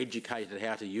they're educated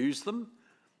how to use them.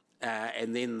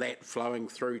 And then that flowing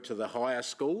through to the higher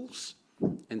schools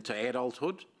and to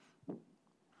adulthood.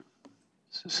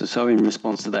 So in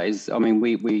response to that is,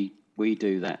 we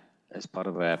do that as part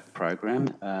of our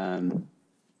program.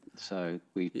 So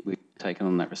we've taken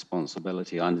on that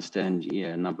responsibility. I understand,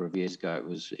 a number of years ago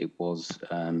it was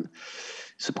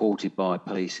supported by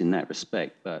police in that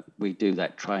respect, but we do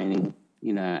that training.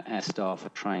 Our staff are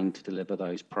trained to deliver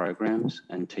those programs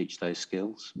and teach those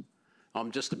skills.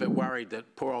 I'm just a bit worried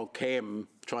that poor old Cam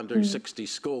trying to do 60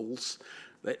 schools,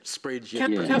 that spreads you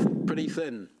pretty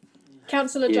thin.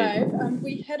 Councillor Dave,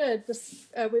 we had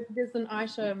there's an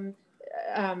item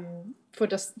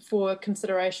for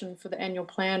consideration for the annual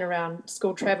plan around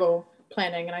school travel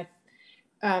planning,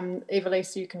 and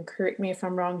Eva-Lisa, you can correct me if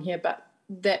I'm wrong here, but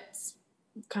that's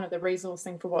kind of the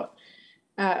resourcing for what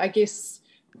I guess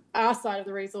our side of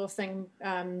the resourcing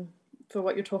for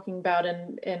what you're talking about,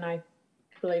 and I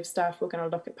believe staff were going to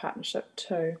look at partnership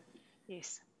too.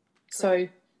 Yes. So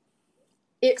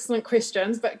excellent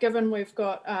questions, but given we've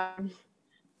got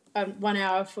 1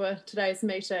 hour for today's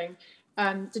meeting,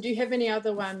 did you have any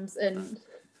other ones? And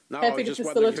no, I was just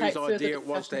wondering whose idea it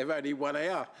was to have only 1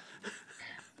 hour.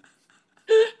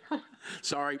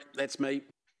 Sorry, that's me.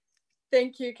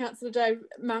 Thank you, Councillor Dave.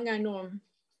 Mangai Norm.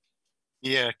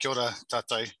 Yeah, kia ora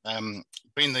tātou.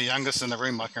 Being the youngest in the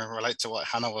room, I can relate to what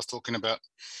Hannah was talking about.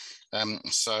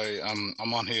 So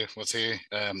I'm on here with her,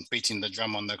 beating the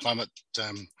drum on the climate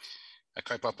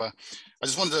kaupapa. I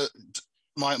just wanted to,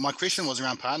 my question was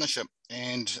around partnership,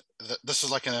 and this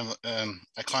is like a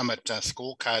climate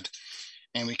scorecard,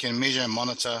 and we can measure and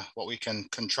monitor what we can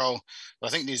control. But I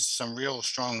think there's some real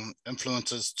strong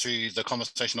influences to the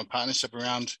conversation of partnership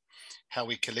around how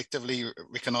we collectively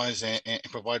recognise and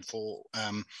provide for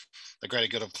the greater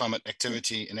good of climate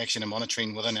activity and action and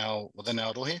monitoring within our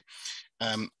rohe.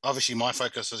 Obviously, my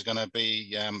focus is going to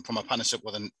be from a partnership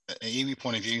with an iwi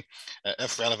point of view,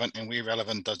 if relevant and where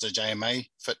relevant, does the JMA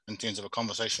fit in terms of a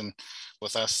conversation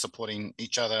with us supporting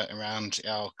each other around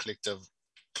our collective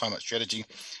climate strategy,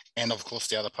 and of course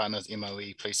the other partners,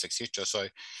 MOE, police, etc. So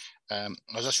I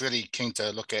was just really keen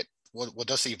to look at what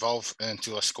does evolve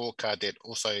into a scorecard that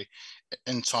also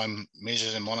in time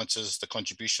measures and monitors the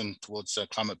contribution towards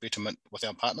climate betterment with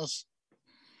our partners.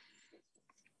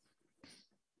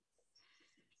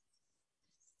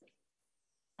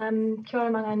 Kia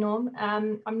ora Mangai Norm.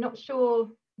 I'm not sure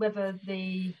whether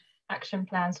the action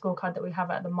plan scorecard that we have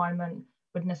at the moment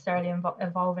would necessarily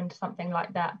evolve into something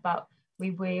like that, but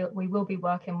we will be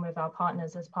working with our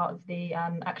partners as part of the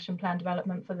action plan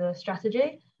development for the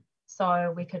strategy.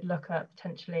 So we could look at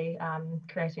potentially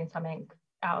creating something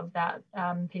out of that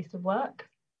piece of work.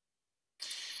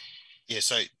 Yeah,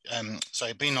 so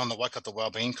being on the Waikato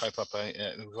Wellbeing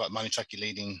Kaupapa, we've got Manutaki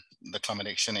leading the climate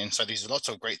action, and so there's lots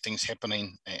of great things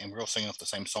happening, and we're all singing off the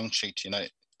same song sheet, you know,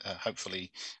 hopefully,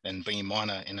 and being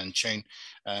minor and in tune.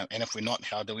 And if we're not,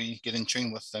 how do we get in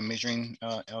tune with measuring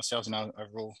ourselves and our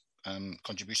overall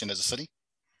contribution as a city?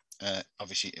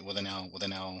 Obviously, within our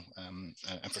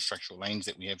infrastructural lanes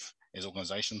that we have as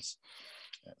organisations,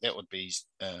 that would be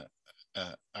a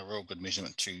real good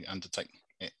measurement to undertake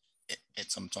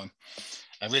at some time.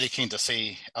 I'm really keen to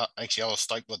see, actually I was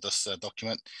stoked with this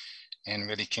document, and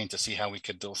really keen to see how we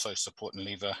could also support and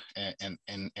lever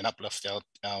and uplift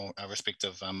our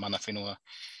respective mana whenua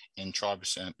and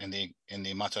tribes and the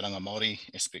Mātauranga Māori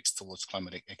aspects towards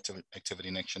climate activity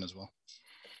and action as well.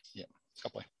 Yeah,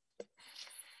 kapai.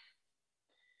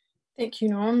 Thank you,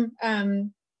 Norm.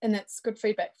 And that's good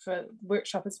feedback for the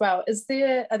workshop as well.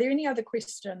 Are there any other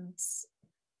questions?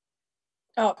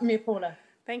 Oh, Mayor Paula.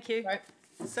 Thank you. Right.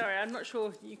 Sorry, I'm not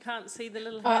sure, you can't see the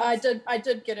little I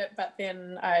did get it, but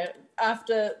then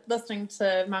after listening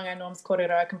to Mangai Norm's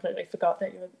kōrero, I completely forgot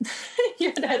that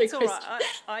you had a question.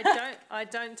 All right. I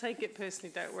don't take it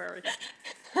personally, don't worry.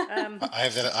 I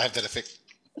have that effect.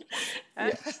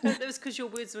 That was because your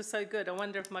words were so good. I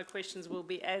wonder if my questions will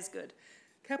be as good.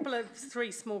 Couple of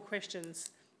 3 small questions.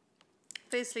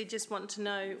 Firstly, just want to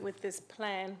know with this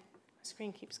plan, my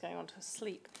screen keeps going on to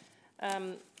sleep,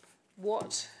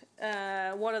 what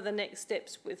are the next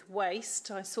steps with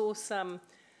waste? I saw some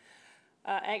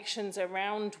actions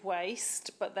around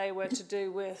waste, but they were to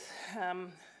do with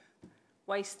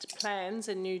waste plans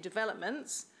and new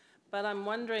developments. But I'm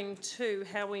wondering too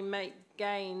how we make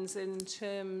gains in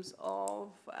terms of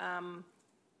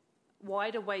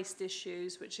wider waste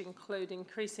issues, which include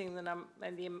increasing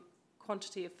the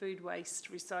quantity of food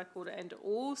waste recycled, and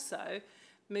also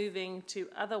moving to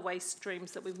other waste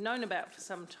streams that we've known about for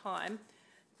some time.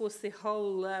 Of course, the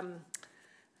whole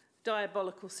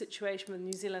diabolical situation with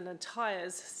New Zealand and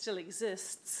tyres still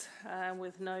exists,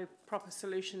 with no proper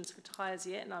solutions for tyres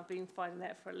yet, and I've been fighting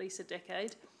that for at least a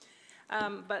decade.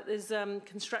 But there's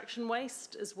construction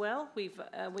waste as well. We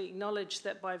acknowledge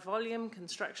that by volume,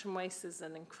 construction waste is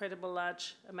an incredible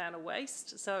large amount of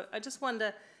waste. So I just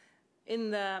wonder,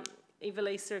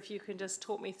 Evelisa, if you can just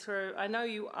talk me through, I know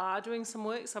you are doing some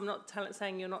work, so I'm not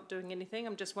saying you're not doing anything.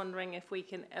 I'm just wondering if we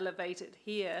can elevate it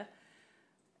here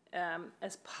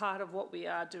as part of what we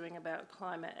are doing about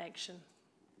climate action.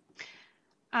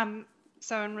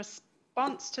 So in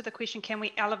response to the question, can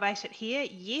we elevate it here?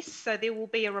 Yes, so there will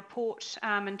be a report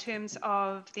in terms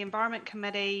of the Environment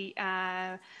Committee.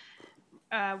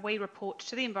 We report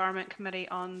to the Environment Committee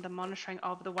on the monitoring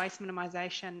of the Waste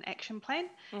Minimisation Action Plan,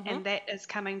 and that is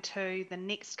coming to the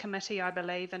next committee, I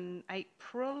believe, in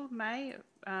April, May,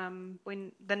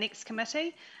 when the next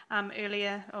committee,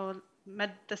 earlier or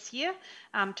mid this year,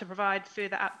 to provide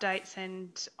further updates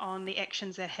and on the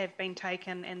actions that have been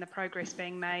taken and the progress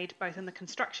being made, both in the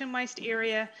construction waste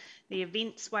area, the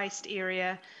events waste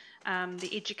area, the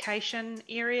education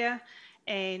area,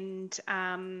 and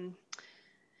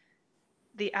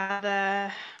the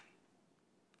other,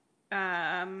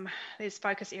 there's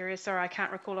focus areas, sorry, I can't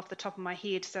recall off the top of my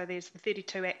head, so there's the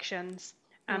 32 actions.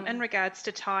 In regards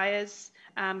to tyres,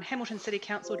 Hamilton City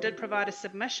Council did provide a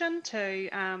submission to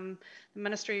the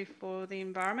Ministry for the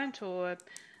Environment, or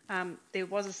there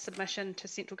was a submission to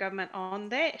central government on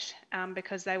that,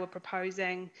 because they were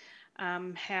proposing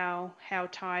how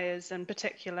tyres in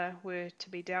particular were to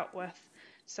be dealt with.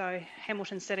 So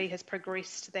Hamilton City has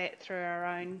progressed that through our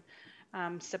own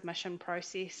submission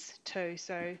process too,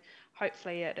 so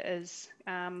hopefully it is,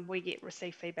 we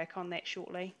receive feedback on that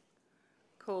shortly.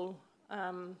 Cool.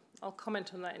 I'll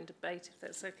comment on that in debate if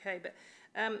that's okay, but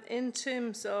in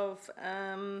terms of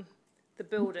the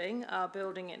building, our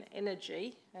building and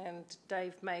energy, and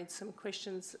Dave made some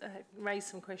questions, raised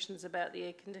some questions about the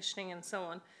air conditioning and so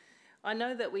on. I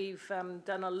know that we've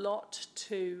done a lot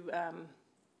to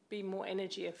be more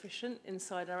energy efficient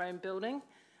inside our own building.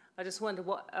 I just wonder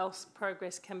what else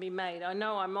progress can be made. I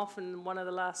know I'm often one of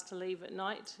the last to leave at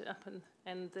night,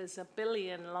 and there's a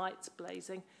billion lights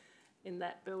blazing in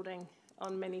that building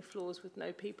on many floors with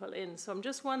no people in. So I'm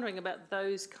just wondering about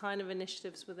those kind of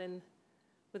initiatives within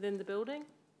the building.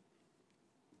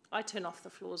 I turn off the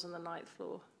floors on the 9th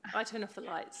floor. I turn off the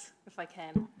lights if I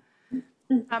can.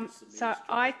 So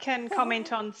I can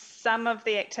comment on some of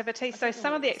the activities. So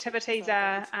some of the activities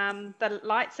are the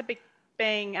lights are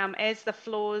being as the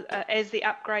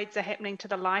upgrades are happening to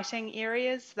the lighting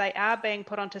areas, they are being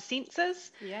put onto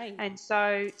sensors. Yay. And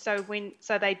so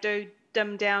they do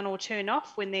dim down or turn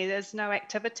off when there is no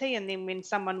activity, and then when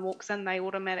someone walks in, they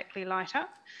automatically light up.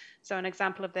 So an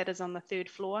example of that is on the 3rd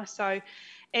floor. So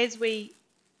as we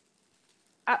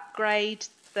upgrade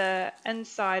the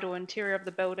inside or interior of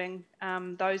the building,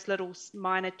 those little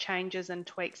minor changes and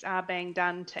tweaks are being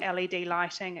done to LED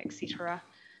lighting, etc.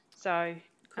 So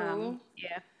cool.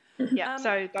 yeah.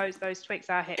 So those tweaks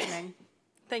are happening.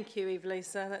 Thank you,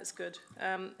 Evelisa. That's good.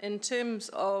 In terms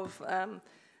of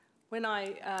when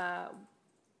I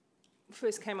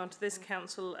first came onto this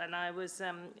council, and I was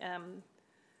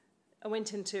I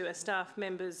went into a staff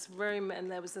member's room,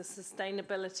 and there was a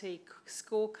sustainability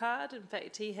scorecard. In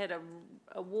fact, he had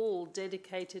a wall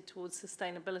dedicated towards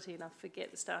sustainability, and I forget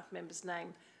the staff member's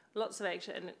name. Lots of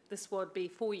action, and this would be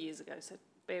 4 years ago, so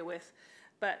bear with.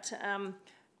 But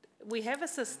we have a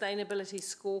sustainability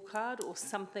scorecard or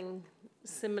something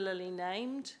similarly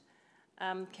named.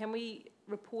 Can we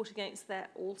report against that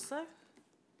also?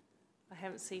 I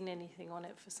haven't seen anything on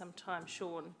it for some time.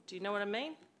 Sean, do you know what I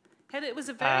mean? It was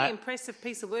a very impressive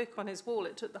piece of work on his wall.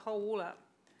 It took the whole wall up.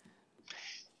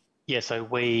 Yeah, so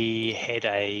we had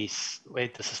the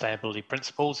sustainability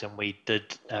principles, and we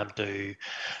did do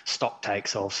stock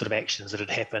takes of sort of actions that had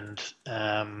happened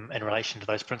in relation to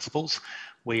those principles.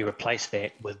 We replaced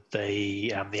that with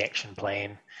the action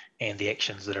plan and the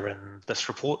actions that are in this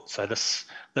report. So this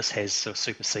has sort of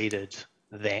superseded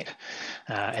that,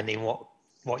 and then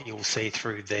what you'll see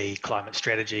through the climate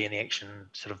strategy and the action,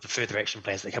 sort of the further action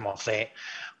plans that come off that,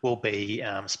 will be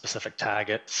specific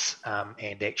targets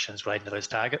and actions relating to those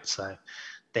targets. So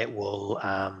that will,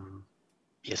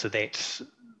 so that,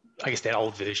 I guess that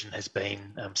old version has been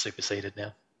superseded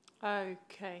now.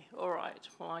 Okay, all right.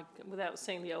 Well, without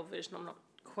seeing the old version, I'm not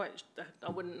quite, I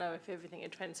wouldn't know if everything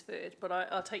had transferred, but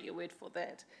I'll take your word for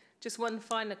that. Just one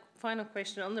final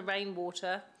question on the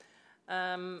rainwater,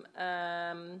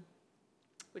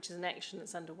 which is an action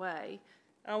that's underway.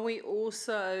 Are we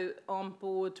also on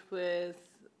board with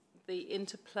the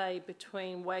interplay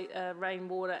between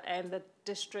rainwater and the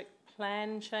district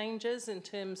plan changes in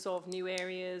terms of new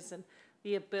areas and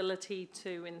the ability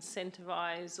to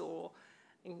incentivise or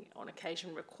on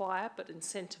occasion require, but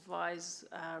incentivise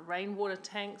rainwater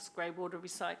tanks, grey water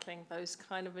recycling, those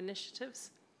kind of initiatives?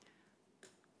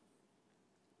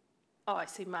 Oh, I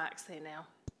see Mark's there now.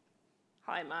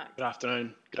 Hi, Mark. Good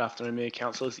afternoon. Good afternoon, Mayor,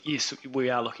 Councillors. Yes,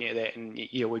 we are looking at that, and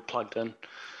yeah, we plugged in.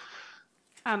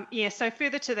 So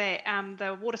further to that,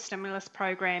 the Water Stimulus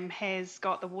Program has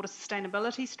got the Water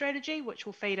Sustainability Strategy, which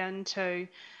will feed into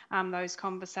those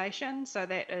conversations. So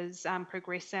that is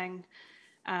progressing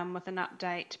with an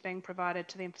update being provided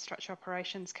to the Infrastructure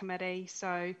Operations Committee.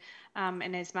 So,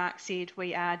 and as Mark said,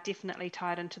 we are definitely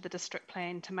tied into the district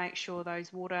plan to make sure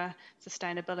those water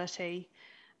sustainability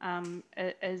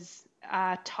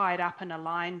are tied up and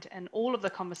aligned in all of the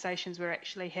conversations we're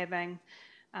actually having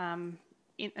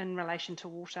in relation to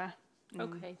water.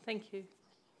 Okay, thank you.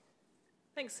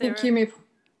 Thanks, Sarah. Thank you, Mayor.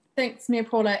 Thanks, Mayor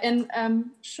Paula. And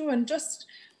Sean, just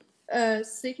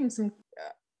seeking some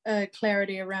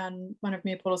clarity around one of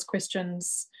Mayor Paula's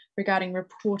questions regarding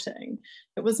reporting.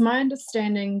 It was my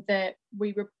understanding that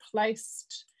we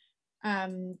replaced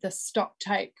the stock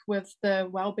take with the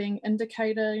wellbeing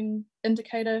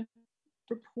indicator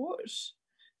report,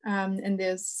 and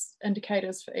there's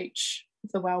indicators for each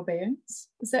of the wellbeings.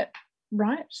 Is that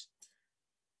right?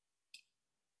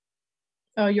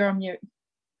 Oh, you're on mute.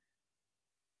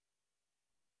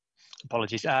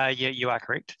 Apologies. Yeah, you are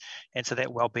correct. And so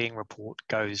that wellbeing report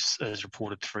is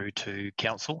reported through to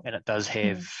council, and it does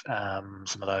have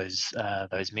some of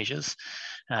those measures.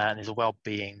 And there's a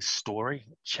wellbeing story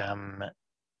which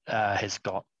has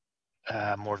got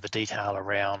more of the detail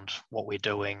around what we're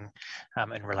doing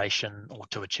in relation or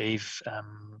to achieve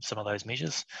some of those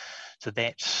measures. So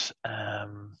that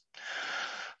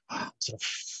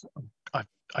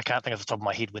I can't think off the top of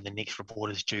my head when the next report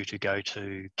is due to go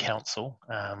to council.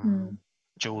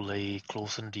 Julie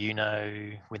Clausen, do you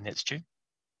know when that's due,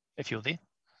 if you're there?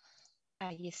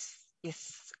 Yes.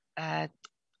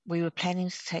 We were planning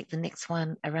to take the next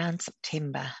one around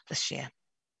September this year.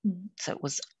 So it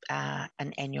was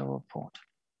an annual report.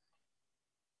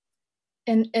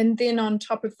 And then on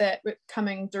top of that,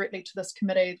 coming directly to this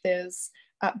committee, there's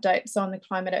updates on the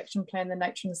climate action plan, the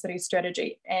nature and the city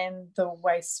strategy, and the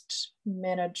waste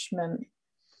management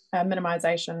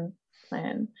minimisation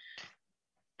plan.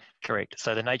 Correct.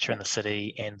 So the nature in the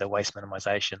city and the waste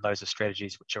minimisation, those are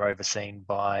strategies which are overseen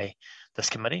by this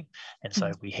committee. And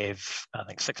so we have, I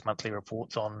think, 6 monthly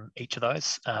reports on each of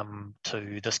those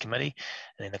to this committee.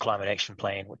 And then the climate action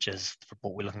plan, which is the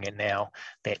report we're looking at now,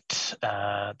 that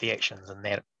the actions in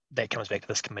that that comes back to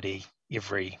this committee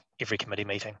every committee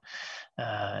meeting,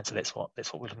 and so that's what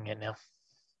we're looking at now.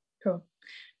 Cool,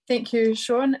 thank you,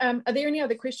 Sean. Are there any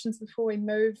other questions before we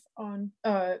move on?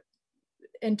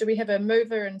 And do we have a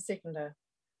mover and seconder?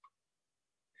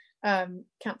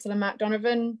 Councillor Mark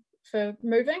Donovan for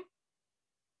moving,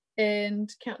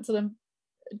 and Councillor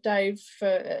Dave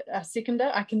for a seconder.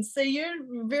 I can see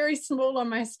you very small on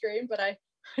my screen, but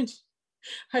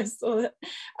I saw that.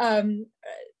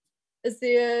 Is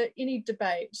there any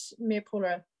debate? Mayor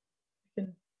Paula.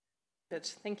 Good,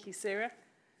 thank you, Sarah.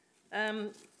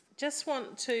 Just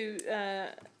want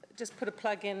to just put a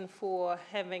plug in for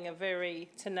having a very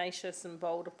tenacious and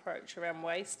bold approach around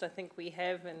waste. I think we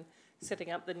have in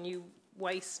setting up the new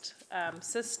waste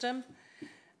system.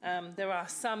 There are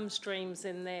some streams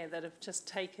in there that have just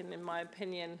taken, in my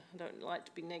opinion, I don't like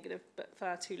to be negative, but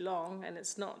far too long, and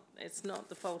it's not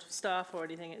the fault of staff or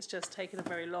anything, it's just taken a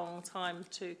very long time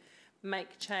to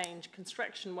make change.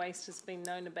 Construction waste has been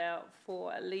known about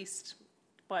for at least,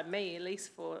 by me, at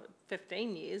least for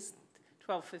 15 years,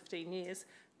 12, 15 years.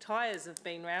 Tyres have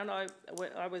been around.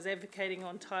 I was advocating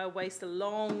on tyre waste a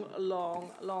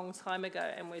long time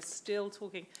ago, and we're still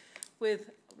talking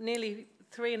with nearly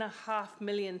 3.5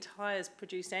 million tyres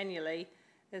produced annually.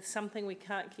 It's something we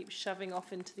can't keep shoving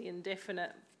off into the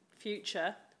indefinite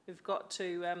future. We've got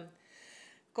to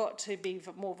be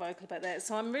more vocal about that.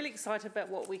 So I'm really excited about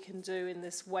what we can do in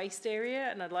this waste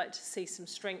area, and I'd like to see some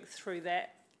strength through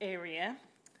that area.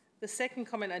 The second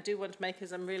comment I do want to make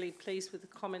is I'm really pleased with the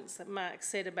comments that Mark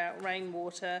said about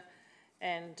rainwater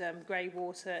and grey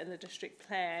water in the district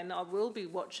plan. I will be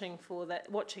watching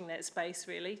that space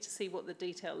really to see what the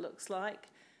detail looks like.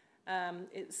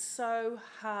 It's so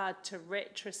hard to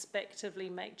retrospectively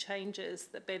make changes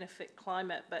that benefit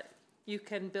climate, but you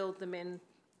can build them in.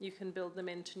 You can build them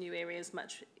into new areas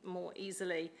much more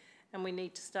easily, and we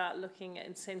need to start looking at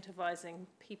incentivising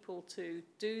people to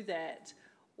do that,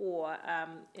 or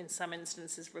in some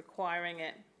instances requiring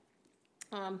it.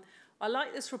 I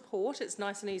like this report. It's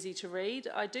nice and easy to read.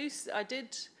 I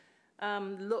did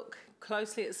look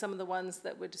closely at some of the ones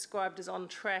that were described as on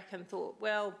track and thought,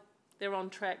 well, they're on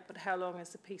track, but how long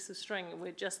is a piece of string? And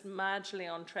we're just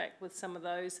marginally on track with some of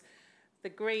those. The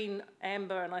green,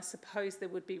 amber, and I suppose there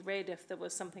would be red if there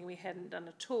was something we hadn't done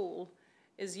at all,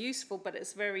 is useful, but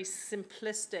it's very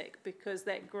simplistic because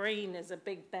that green is a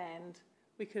big band.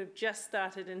 We could have just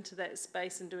started into that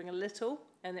space and doing a little,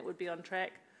 and it would be on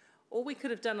track. Or we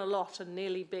could have done a lot and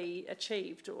nearly be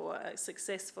achieved or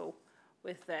successful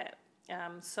with that.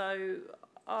 So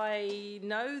I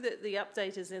know that the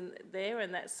update is in there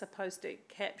and that's supposed to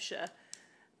capture,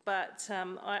 but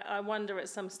I wonder at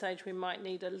some stage we might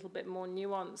need a little bit more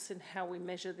nuance in how we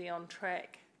measure the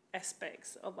on-track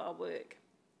aspects of our work.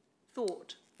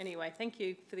 Thought. Anyway, thank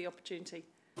you for the opportunity.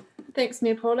 Thanks,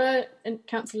 Mayor Paula. And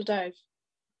Councillor Dave.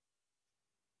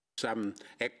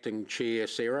 Acting Chair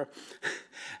Sarah,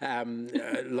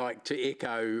 like to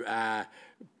echo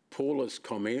Paula's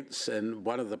comments, and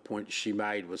one of the points she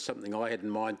made was something I had in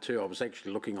mind too. I was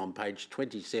actually looking on page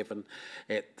 27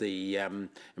 at the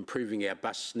improving our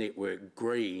bus network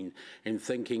green and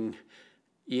thinking,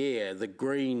 yeah, the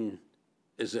green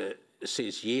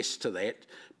says yes to that,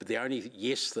 but the only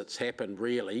yes that's happened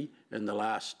really in the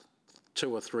last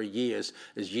 2 or 3 years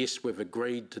is yes, we've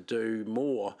agreed to do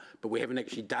more, but we haven't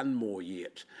actually done more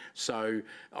yet. So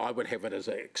I would have it as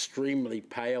an extremely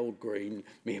pale green,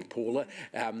 me and Paula,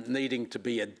 needing to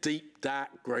be a deep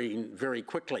dark green very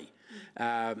quickly.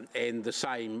 And the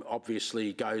same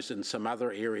obviously goes in some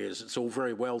other areas. It's all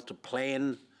very well to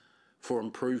plan for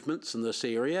improvements in this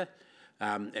area,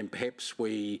 and perhaps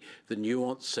the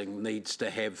nuancing needs to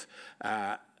have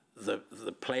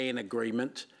the plan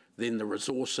agreement, then the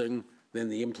resourcing, then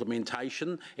the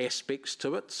implementation aspects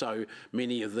to it. So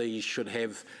many of these should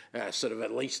have sort of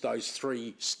at least those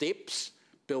 3 steps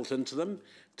built into them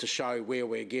to show where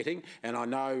we're getting. And I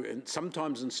know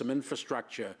sometimes in some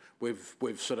infrastructure, we've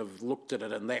sort of looked at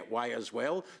it in that way as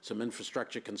well, some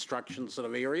infrastructure construction sort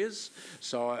of areas.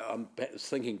 So I'm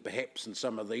thinking perhaps in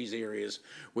some of these areas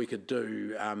we could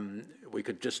do, we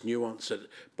could just nuance it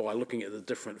by looking at the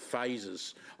different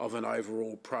phases of an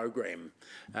overall program.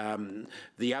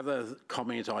 The other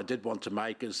comment I did want to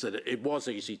make is that it was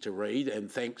easy to read,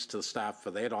 and thanks to the staff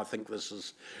for that. I think this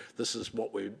is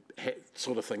what we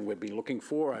sort of thing we've been looking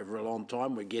for over a long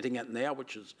time. We're getting it now,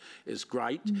 which is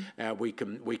great. We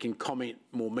can comment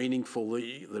more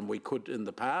meaningfully than we could in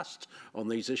the past on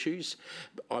these issues.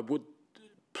 I would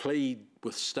plead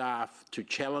with staff to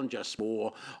challenge us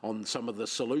more on some of the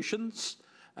solutions.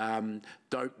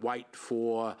 Don't wait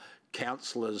for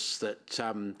councillors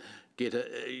that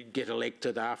get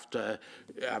elected after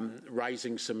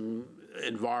raising some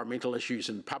environmental issues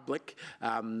in public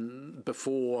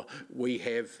before we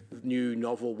have new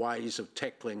novel ways of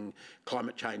tackling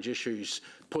climate change issues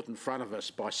put in front of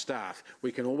us by staff.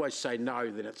 We can always say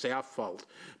no, then it's our fault,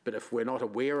 but if we're not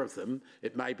aware of them,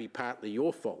 it may be partly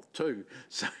your fault too.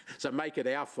 So make it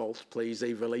our fault, please,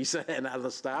 Eva-Lisa and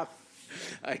other staff.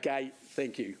 Okay,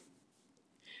 thank you.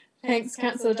 Thanks,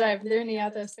 Councillor Dave. Are there any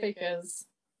other speakers?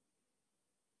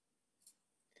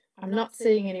 I'm not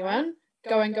seeing anyone.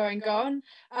 Going.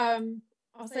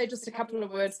 I'll say just a couple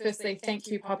of words. Firstly, thank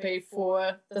you, Poppy,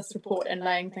 for this report and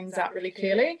laying things out really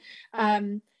clearly.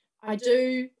 I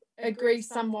do agree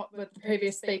somewhat with the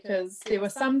previous speakers. There were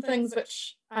some things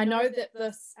which I know that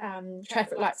this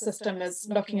traffic light system is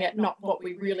looking at not what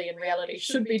we really in reality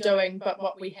should be doing, but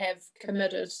what we have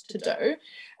committed to do.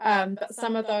 But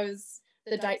some of those,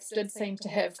 the dates did seem to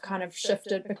have kind of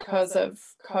shifted because of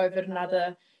COVID and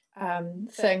other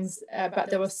things, but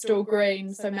they were still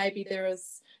green, so maybe there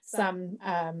is some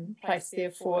place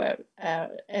there for,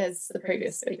 as the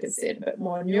previous speaker said, a bit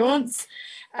more nuance,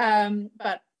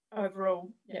 but overall,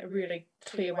 yeah, really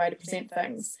clear way to present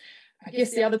things. I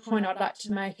guess the other point I'd like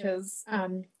to make is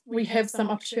we have some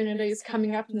opportunities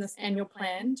coming up in this annual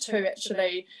plan to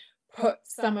actually put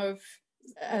some of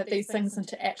these things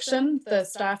into action. The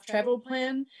staff travel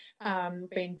plan,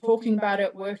 been talking about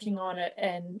it, working on it,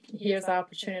 and here's our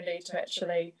opportunity to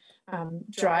actually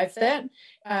drive that.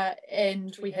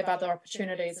 And we have other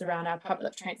opportunities around our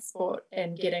public transport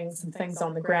and getting some things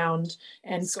on the ground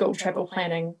and school travel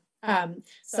planning.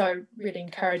 So really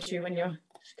encourage you when you're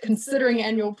considering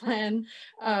annual plan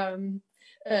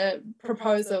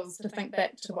proposals to think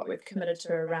back to what we've committed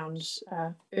to around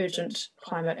urgent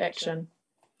climate action.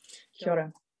 Kia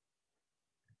ora.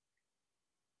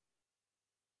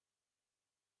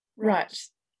 Right,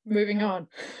 moving on.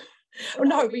 Oh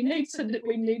no, we need to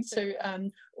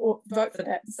vote for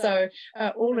that. So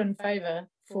all in favour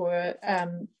for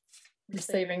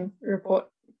receiving the report.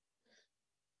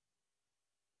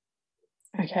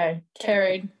 Okay,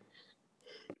 carried.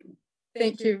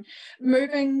 Thank you.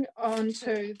 Moving on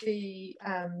to the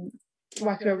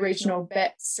Waikato Regional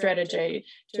BAT strategy.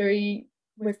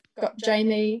 We've got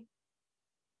Jamie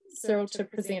Cyril to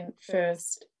present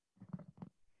first.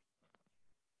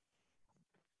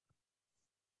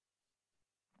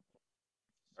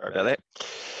 Sorry about that.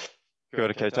 Kia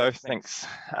ora koutou, thanks.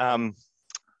 I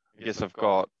guess I've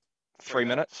got 3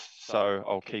 minutes, so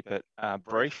I'll keep it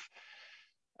brief.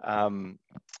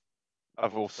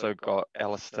 I've also got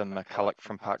Alistair McCulloch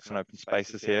from Parks and Open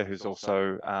Spaces here, who's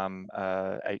also an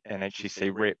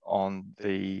HCC rep on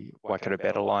the Waikato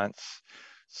BAT Alliance.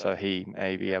 So he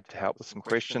may be able to help with some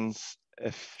questions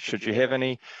should you have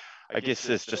any. I guess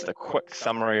there's just a quick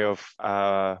summary of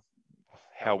how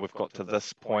we've got to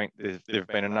this point. There have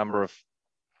been a number of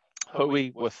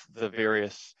hui with the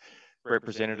various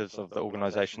representatives of the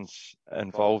organisations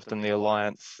involved in the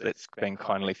Alliance. That's been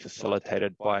kindly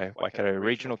facilitated by Waikato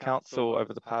Regional Council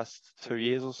over the past 2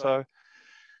 years or so.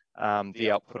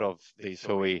 The output of these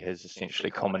hui has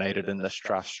essentially culminated in this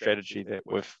draft strategy that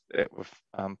we've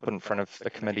put in front of the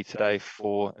committee today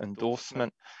for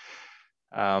endorsement.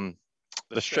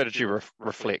 The strategy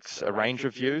reflects a range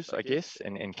of views, I guess,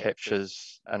 and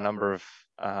captures a number of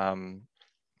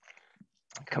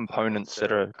components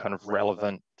that are kind of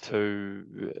relevant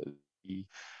to the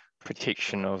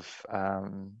protection of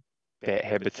bat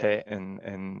habitat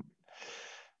and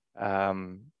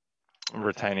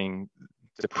retaining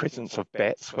the presence of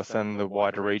bats within the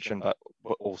wider region, but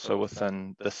also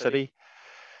within the city.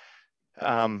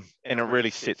 And it really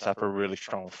sets up a really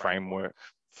strong framework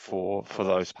for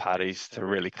those parties to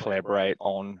really collaborate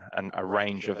on a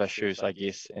range of issues, I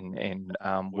guess,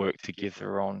 and work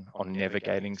together on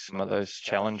navigating some of those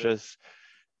challenges.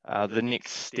 The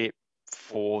next step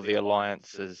for the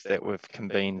Alliance is that we've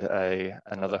convened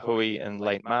another hui in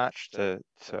late March to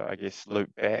I guess,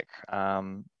 loop back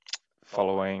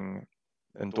following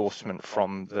endorsement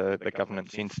from the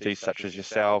governance entities such as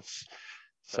yourselves.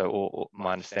 So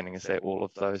my understanding is that all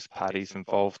of those parties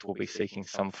involved will be seeking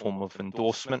some form of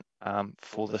endorsement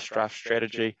for this draft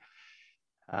strategy.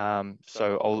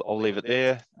 So I'll leave it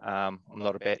there. I'm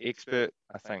not a bat expert.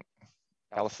 I think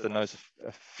Alistair knows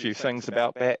a few things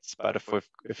about bats, but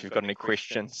if you've got any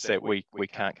questions that we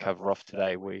can't cover off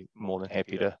today, we're more than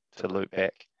happy to loop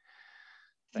back.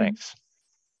 Thanks.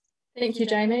 Thank you,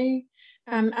 Jamie.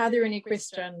 Are there any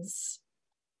questions?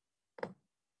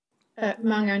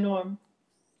 Mango Norm.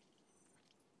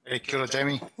 Hey, kia ora,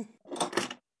 Jamie.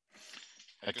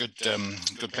 good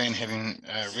plan, having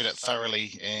read it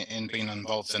thoroughly and been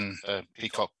involved in the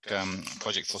Peacock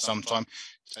project for some time.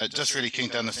 Just really keen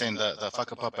to understand the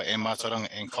whakapapa and mātauranga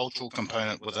and cultural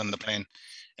component within the plan,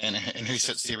 and who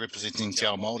sits there representing Te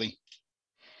Ao Māori.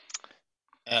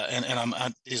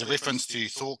 There's a reference to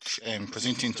Thork and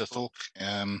presenting to Thork,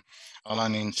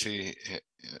 aligning to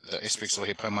the aspects of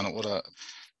He Paumana Ora,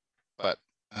 but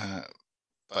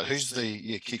who's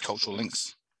the key cultural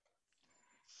links?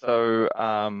 So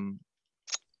I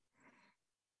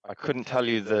couldn't tell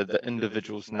you the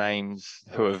individuals' names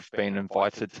who have been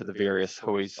invited to the various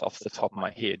huis off the top of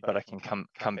my head, but I can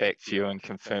come back to you and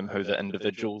confirm who the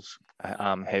individuals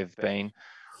have been.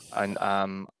 And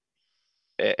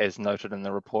as noted in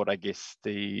the report, I guess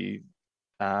the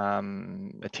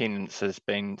attendance has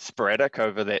been sporadic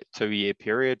over that 2-year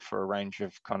period for a range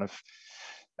of kind of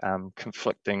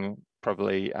conflicting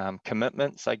probably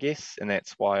commitments, I guess, and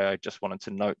that's why I just wanted to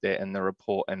note that in the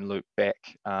report and loop back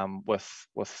with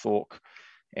Thork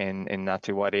and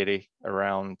Ngāti Wairere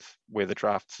around where the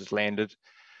drafts has landed.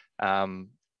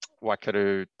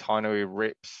 Waikaru Tainui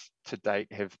reps to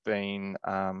date have been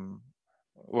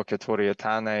Wakatori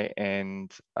Atane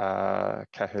and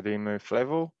Kahurimu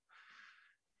Flavel,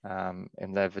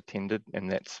 and they've attended,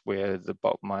 and that's where the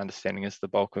bulk, my understanding is the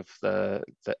bulk of the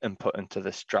input into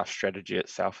this draft strategy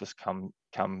itself has come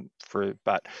through.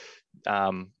 But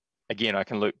again, I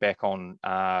can look back on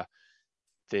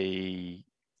the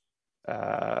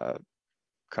kind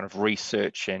of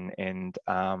research and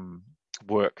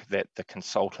work that the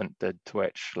consultant did to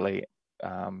actually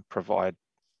provide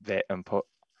that input,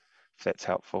 if that's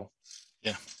helpful.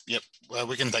 Yeah, yep. Well,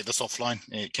 we can take this offline.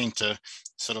 Keen to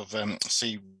sort of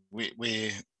see where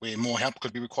more help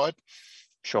could be required.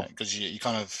 Sure. Because you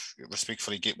kind of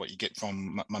respectfully get what you get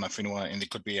from mana whenua, and there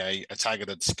could be a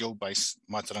targeted skill-based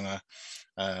mātauranga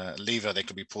lever that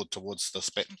could be pulled towards the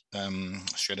SPAT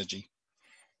strategy.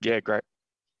 Yeah, great.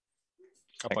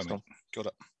 Ka pai, mate. Kia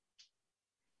ora.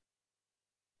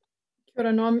 Kia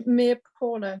ora, no, Mayor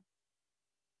Paula.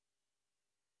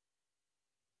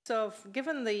 So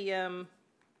given the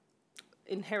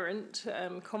inherent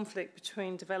conflict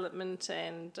between development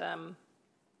and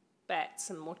bats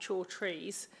and mature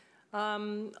trees,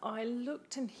 I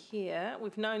looked in here.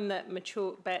 We've known that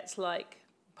mature bats, like,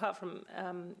 apart from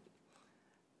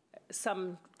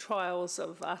some trials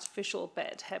of artificial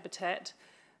bat habitat,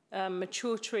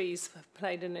 mature trees have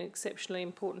played an exceptionally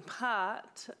important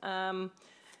part. Now,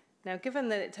 given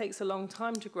that it takes a long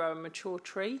time to grow a mature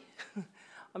tree,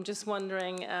 I'm just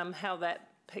wondering how that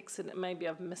picks it. Maybe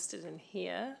I've missed it in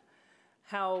here.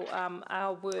 How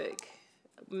our work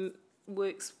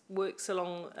works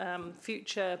along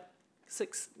future.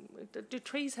 Do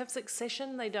trees have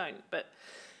succession? They don't, but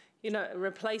you know,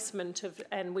 replacement of.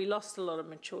 And we lost a lot of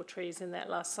mature trees in that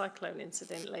last cyclone,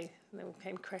 incidentally. They all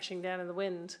came crashing down in the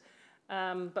wind.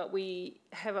 But we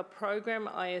have a program,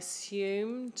 I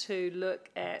assume, to look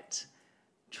at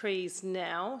trees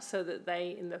now so that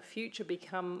they in the future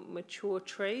become mature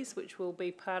trees, which will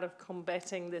be part of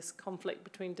combating this conflict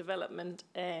between development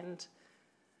and,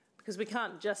 because we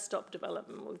can't just stop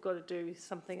development, we've got to do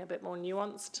something a bit more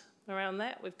nuanced around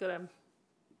that. We've got to,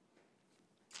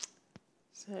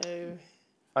 so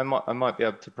I might be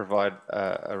able to provide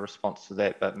a response to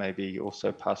that, but maybe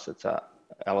also pass it to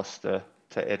Alistair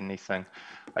to add anything.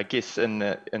 I guess in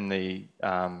the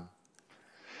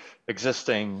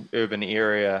existing urban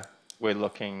area, we're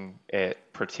looking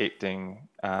at protecting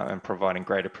and providing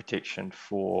greater protection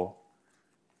for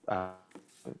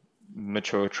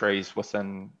mature trees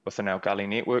within our gully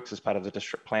networks as part of the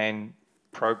district plan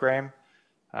program.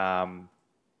 And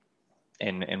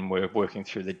we're working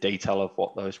through the detail of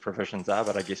what those provisions are,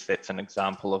 but I guess that's an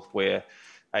example of where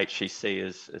HCC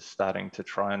is starting to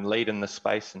try and lead in the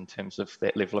space in terms of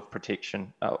that level of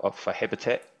protection for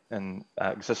habitat in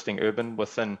existing urban.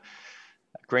 Within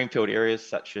greenfield areas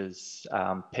such as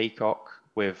Peacock,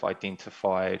 we've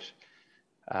identified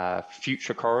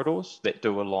future corridors that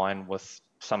do align with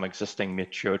some existing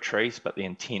mature trees, but the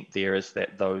intent there is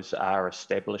that those are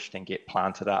established and get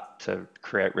planted up to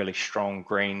create really strong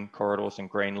green corridors and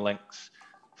green links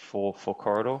for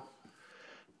corridor,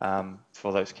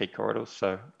 for those key corridors.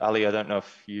 So Ali, I don't know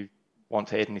if you want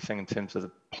to add anything in terms of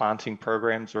the planting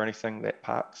programs or anything that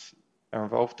parks are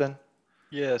involved in.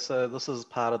 Yeah, so this is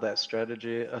part of that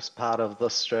strategy. As part of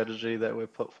this strategy that we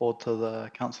put forward to the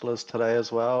councillors today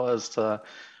as well, is to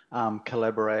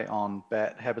collaborate on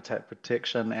bat habitat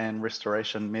protection and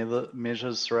restoration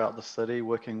measures throughout the city,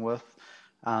 working with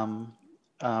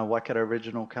Waikato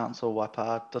Regional Council,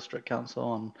 Waipa District Council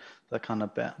on the kind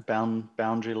of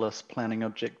boundaryless planning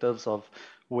objectives of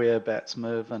where bats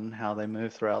move and how they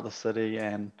move throughout the city,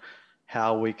 and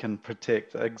how we can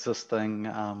protect existing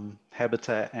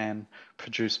habitat and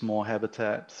produce more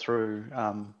habitat through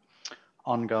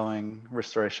ongoing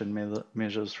restoration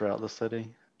measures throughout the city.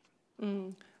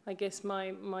 I guess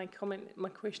my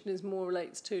question is more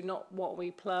relates to not what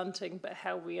we're planting, but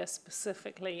how we are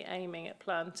specifically aiming at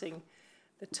planting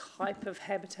the type of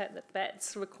habitat that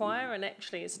bats require. And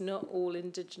actually it's not all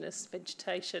indigenous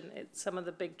vegetation. It's some of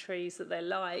the big trees that they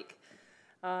like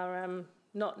are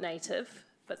not native,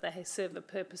 but they serve a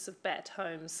purpose of bat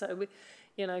homes. So, we,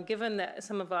 you know, given that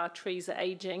some of our trees are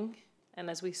aging, and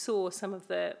as we saw, some of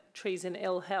the trees in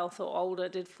ill health or older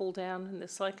did fall down in the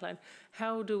cyclone,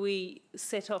 how do we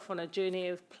set off on a journey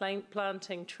of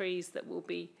planting trees that will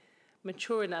be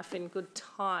mature enough in good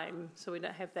time so we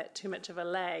don't have that too much of a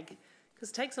lag?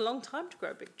 Because it takes a long time to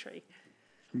grow a big tree.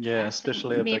 Yeah,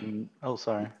 especially a big... Oh,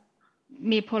 sorry.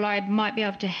 Mayor Paul, I might be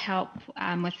able to help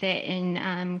with that,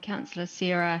 and Councillor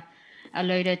Sarah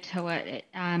alluded to it,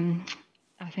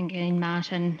 I think in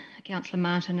Councillor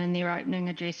Martin in their opening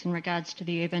address in regards to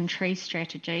the urban tree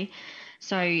strategy.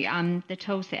 So the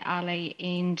tools that Ali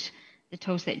and the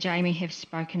tools that Jamie have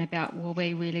spoken about will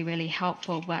be really, really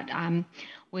helpful, but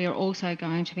we're also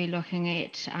going to be looking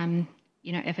at,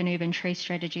 you know, if an urban tree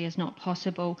strategy is not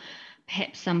possible,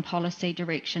 perhaps some policy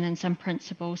direction and some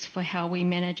principles for how we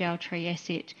manage our tree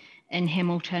asset in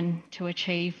Hamilton to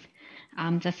achieve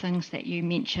the things that you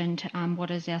mentioned.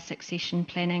 What is our succession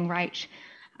planning rate,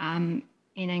 and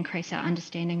increase our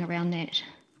understanding around that.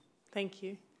 Thank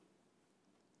you.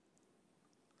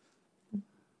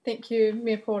 Thank you,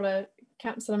 Mayor Paula.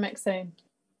 Councillor Maxine.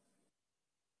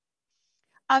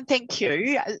 Thank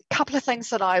you. A couple of things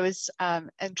that I was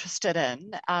interested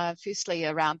in. Firstly,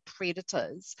 around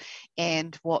predators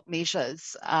and what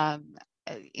measures,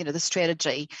 you know, the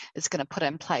strategy is going to put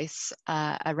in place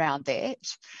around that.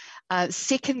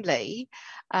 Secondly,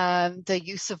 the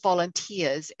use of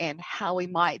volunteers and how we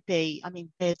might be. I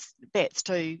mean, bats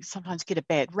do sometimes get a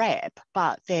bad rap,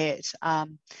 but that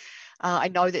I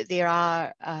know that there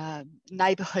are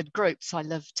neighbourhood groups. I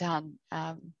live down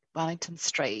Wellington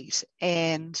Street,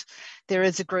 and there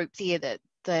is a group there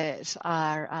that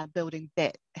are building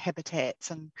bat habitats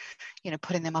and, you know,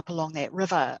 putting them up along that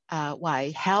river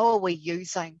way. How are we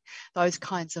using those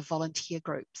kinds of volunteer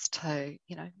groups to,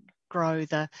 you know, grow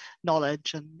the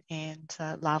knowledge and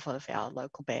love of our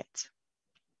local bats?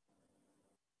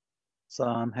 So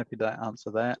I'm happy to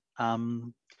answer that.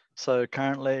 So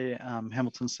currently,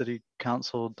 Hamilton City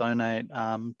Council donate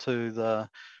to the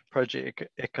Project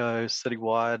Echo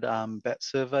citywide bat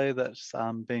survey that's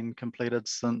been completed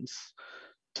since,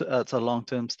 it's a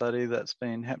long-term study that's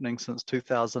been happening since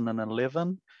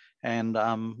 2011.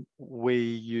 And we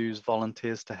use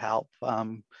volunteers to help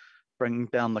bring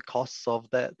down the costs of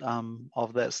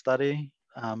that study.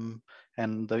 And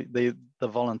the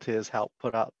volunteers help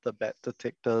put up the bat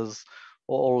detectors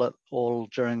all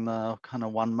during the kind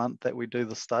of 1 month that we do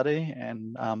the study,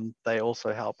 and they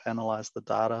also help analyze the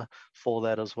data for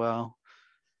that as well.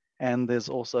 And there's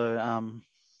also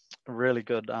really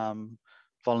good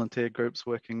volunteer groups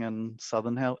working in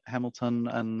Southern Hamilton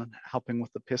and helping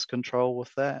with the pest control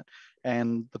with that.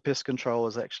 And the pest control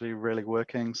is actually really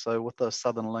working. So with the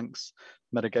Southern Links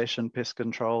mitigation pest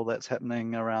control that's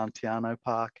happening around Te Anau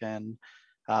Park and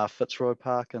Fitzroy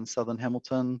Park in Southern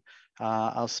Hamilton,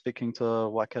 I was speaking to a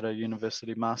Waikato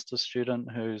University master's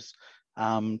student who's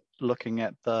looking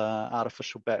at the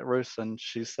artificial bat roosts, and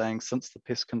she's saying since the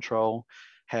pest control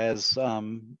has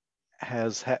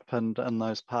happened in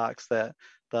those parks that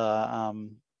the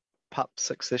pup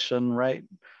succession rate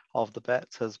of the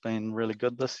bats has been really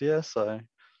good this year. So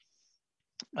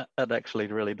it actually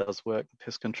really does work, the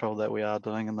pest control that we are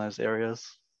doing in those areas.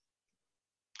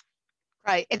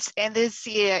 Great. And is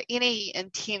there any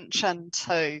intention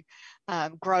to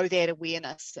grow that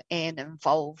awareness and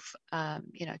involve,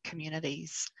 you know,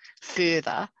 communities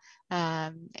further,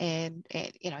 and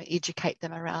you know, educate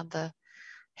them around the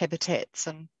habitats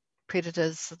and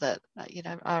predators that you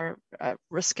know are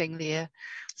risking their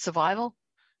survival?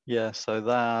 Yeah, so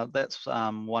that's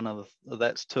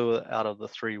that's 2 out of the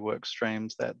 3 work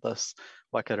streams that this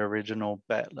Waikato Regional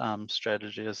Bat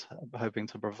strategy is hoping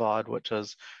to provide, which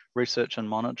is research and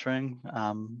monitoring,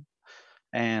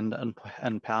 and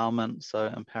empowerment, so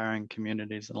empowering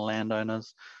communities and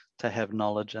landowners to have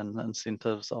knowledge and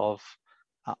incentives of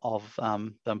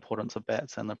the importance of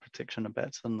bats and the protection of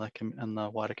bats in the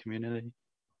wider community.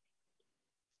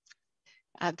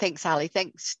 Thanks, Ali.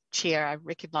 Thanks, Chair. I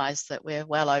recognise that we're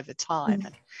well over time,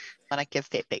 and I want to give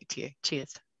that back to you.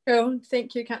 Cheers. Cool.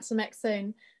 Thank you, Councillor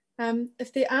Maxine.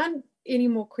 If there aren't any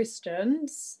more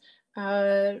questions,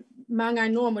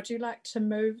 Māngai Norm, would you like to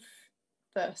move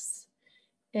this?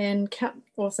 And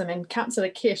awesome. And Councillor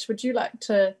Kesh, would you like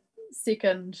to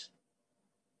second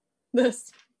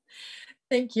this?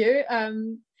 Thank you.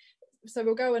 So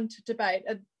we'll go into debate.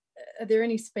 Are there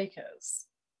any speakers?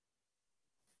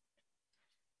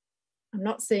 I'm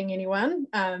not seeing anyone.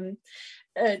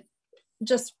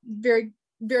 Just very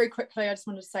quickly, I just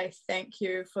want to say thank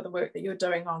you for the work that you're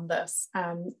doing on this.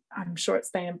 I'm sure it's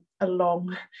been a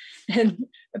long and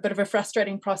a bit of a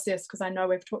frustrating process, because I know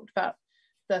we've talked about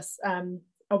this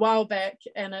a while back,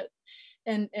 and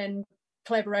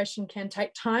collaboration can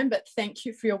take time, but thank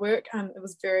you for your work. It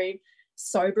was very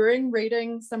sobering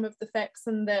reading some of the facts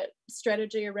in that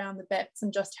strategy around the bats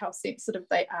and just how sensitive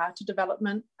they are to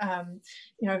development. You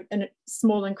know, a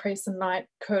small increase in light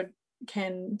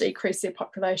can decrease their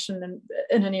population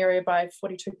in an area by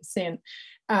 42%.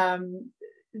 And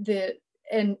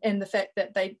the fact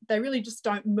that they really just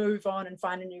don't move on and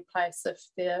find a new place if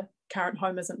their current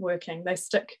home isn't working. They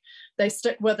stick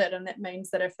with it, and that means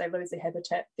that if they lose their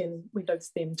habitat, then we lose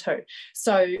them too.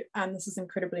 So this is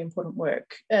incredibly important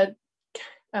work.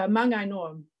 Māngai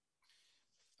Norm.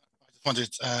 I just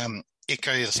wanted to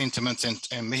echo the sentiments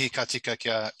and mihi ka tika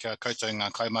kia koutou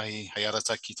ngā kaimahi hei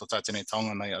arata ki tō tātene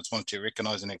taonga nei. I just wanted to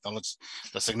recognise and acknowledge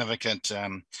the significant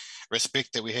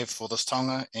respect that we have for this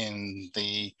taonga and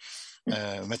the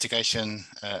mitigation,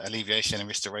 alleviation and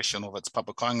restoration of its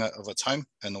papakainga of its home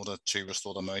in order to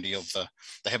restore the mauri of the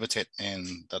habitat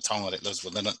and the taonga that lives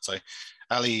within it. So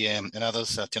Ali and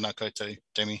others, tēnā koutou,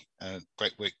 Jamie,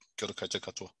 great work, kia ora koutou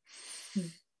katoa.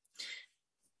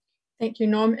 Thank you,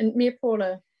 Norm. And Mayor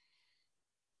Paula.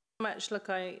 Much. Look,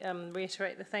 I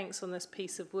reiterate the thanks on this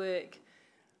piece of work.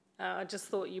 I just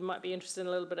thought you might be interested in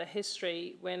a little bit of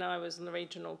history. When I was in the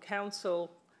regional council,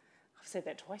 I've said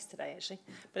that twice today actually,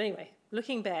 but anyway,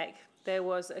 looking back, there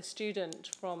was a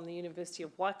student from the University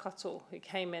of Waikato who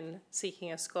came in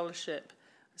seeking a scholarship,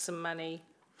 some money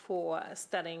for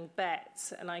studying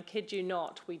bats, and I kid you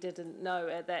not, we didn't know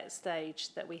at that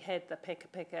stage that we had the Peka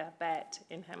Peka bat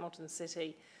in Hamilton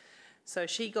City. So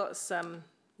she got some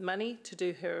money to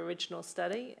do her original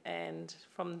study, and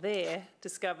from there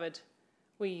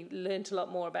we learned a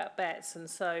lot more about bats. And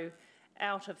so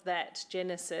out of that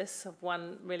genesis of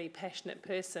one really passionate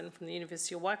person from the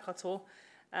University of Waikato,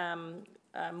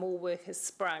 more work has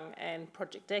sprung, and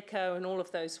Project Echo and all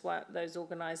of those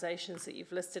organisations that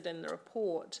you've listed in the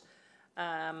report,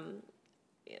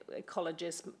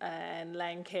 Ecologists and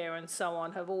Landcare and so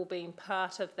on, have all been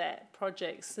part of that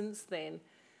project since then.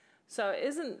 So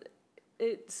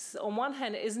it's on one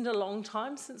hand, it isn't a long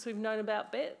time since we've known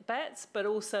about bats, but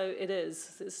also it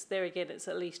is. There again, it's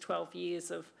at least 12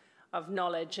 years of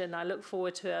knowledge, and I look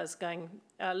forward to us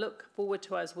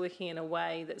working in a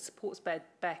way that supports bat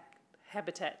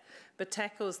habitat, but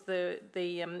tackles the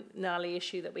gnarly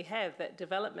issue that we have, that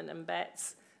development and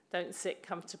bats don't sit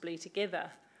comfortably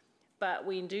together. But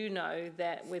we do know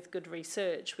that with good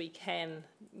research, we can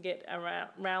get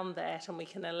around that, and we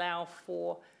can allow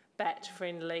for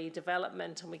bat-friendly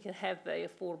development, and we can have the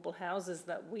affordable houses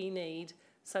that we need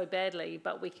so badly,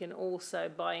 but we can also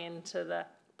buy into the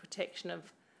protection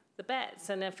of the bats.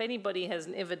 And if anybody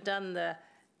hasn't ever done the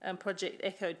Project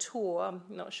Echo tour, I'm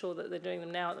not sure that they're doing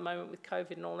them now at the moment with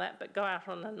COVID and all that, but go out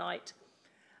on a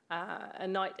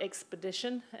night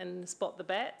expedition and spot the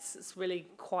bats. It's really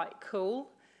quite cool.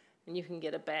 And you can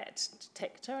get a bat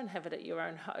detector and have it at your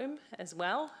own home as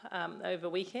well over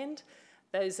weekend.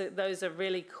 Those are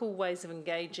really cool ways of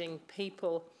engaging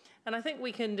people. And I think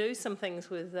we can do some things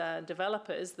with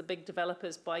developers, the big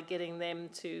developers, by getting them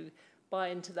to buy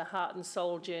into the heart and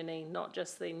soul journey, not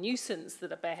just the nuisance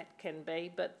that a bat can be,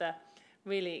 but the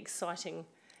really exciting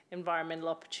environmental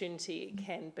opportunity it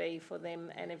can be for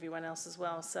them and everyone else as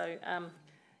well. So,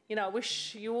 you know, I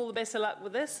wish you all the best of luck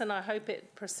with this, and I hope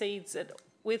it proceeds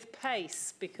with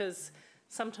pace, because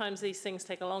sometimes these things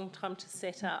take a long time to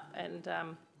set up, and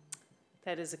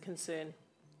that is a concern.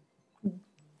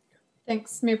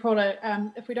 Thanks, Mayor Paula.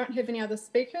 If we don't have any other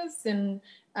speakers, then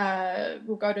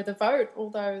we'll go to the vote. All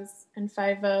those in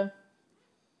favour?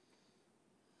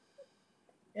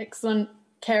 Excellent,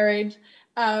 carried.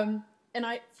 And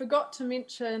I forgot to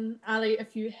mention, Ali,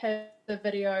 if you have the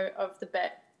video of the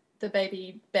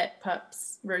baby bat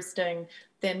pups roosting,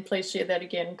 then please share that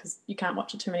again, because you can't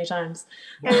watch it too many times.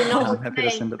 I'm happy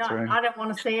to send it through. I don't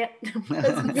want to see it.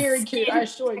 It's very cute, I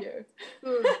assure you.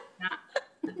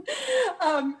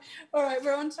 All right,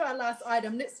 we're on to our last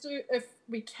item. Let's do, if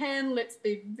we can, let's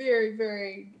be very,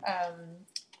 very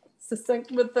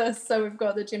succinct with this. So we've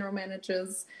got the General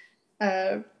Manager's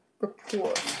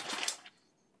report.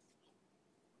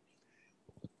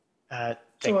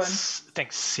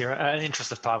 Thanks, Sarah. In the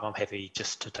interest of time, I'm happy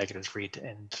just to take it as read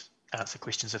and answer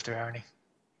questions if there are any.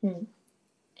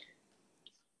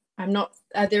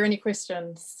 Are there any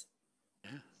questions? Yeah.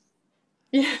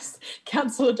 Yes,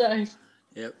 Councillor Dave.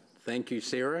 Yep, thank you,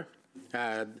 Sarah.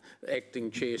 Acting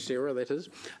Chair Sarah, that is.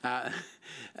 I'm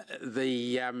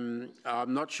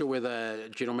not sure whether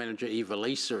General Manager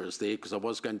Eva-Lisa is there, because I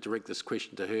was going to direct this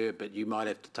question to her, but you might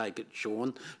have to take it,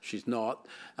 Sean. She's not.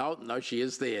 Oh, no, she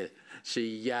is there.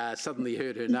 She suddenly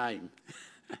heard her name.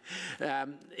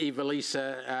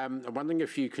 Eva-Lisa, I'm wondering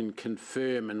if you can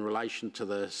confirm in relation to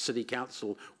the City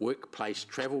Council workplace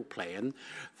travel plan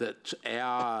that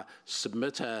our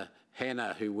submitter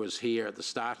Hannah, who was here at the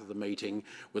start of the meeting,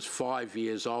 was 5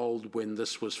 years old when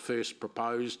this was first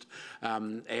proposed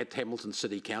at Hamilton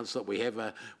City Council, that we have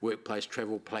a workplace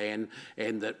travel plan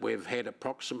and that we've had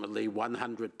approximately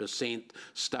 100%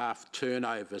 staff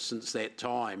turnover since that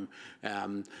time.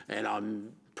 And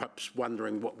I'm perhaps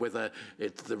wondering whether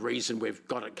the reason we've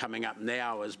got it coming up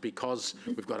now is because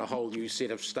we've got a whole new set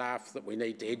of staff that we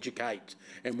need to educate,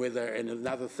 and whether in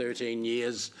another 13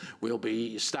 years we'll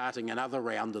be starting another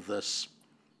round of this.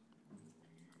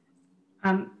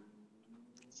 So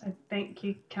thank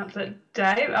you, Councillor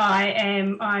Dave.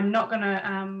 I'm not going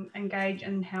to engage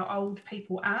in how old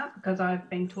people are, because I've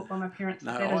been taught by my parents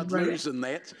that No, is I'm rude. losing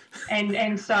that.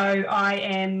 And so I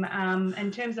am,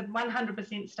 in terms of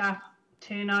 100% staff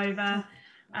turnover,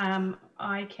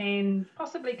 I can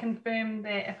possibly confirm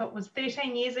that if it was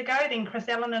 13 years ago, then Chris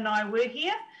Allen and I were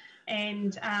here,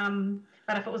 and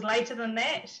but if it was later than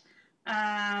that,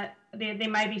 there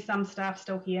may be some staff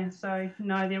still here. So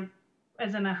no, there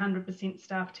isn't 100%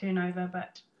 staff turnover,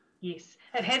 but yes,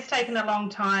 it has taken a long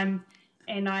time,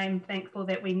 and I am thankful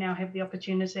that we now have the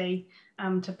opportunity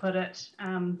to put it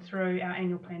through our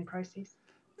annual plan process.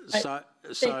 So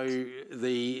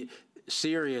the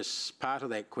serious part of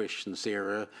that question,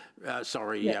 Sarah,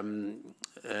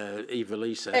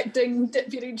 Eva-Lisa. Acting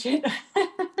Deputy Chair.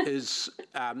 is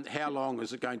how long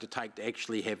is it going to take to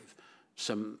actually have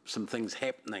some things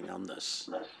happening on this?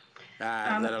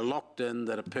 That are locked in,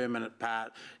 that are permanent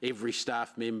part, every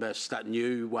staff member,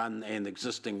 new one and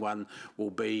existing one,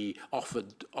 will be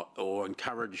offered or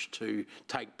encouraged to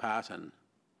take part in?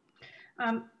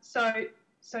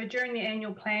 So during the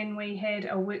annual plan, we had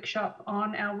a workshop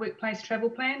on our workplace travel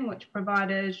plan, which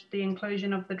provided the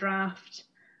inclusion of the draft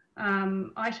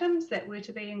items that were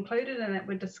to be included and that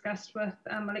were discussed with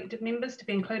elected members to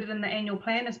be included in the annual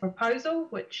plan as a proposal,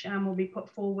 which will be put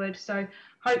forward. So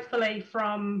hopefully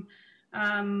from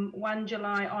 1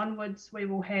 July onwards, we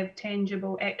will have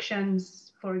tangible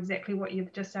actions for exactly what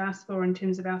you've just asked for in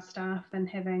terms of our staff and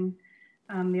having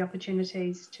the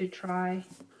opportunities to try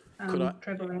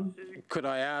travelling. Could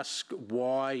I ask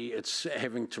why it's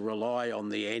having to rely on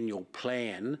the annual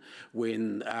plan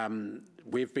when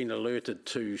we've been alerted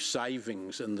to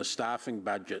savings in the staffing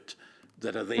budget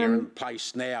that are there in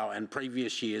place now, and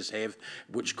previous years have,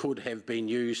 which could have been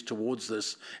used towards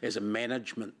this as a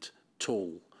management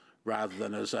tool rather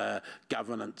than as a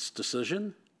governance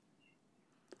decision?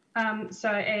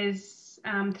 So as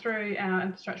through our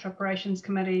Infrastructure Operations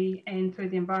Committee and through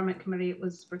the Environment Committee, it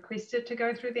was requested to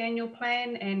go through the annual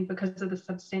plan, and because of the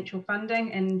substantial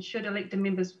funding, and should elected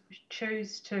members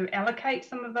choose to allocate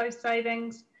some of those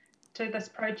savings to this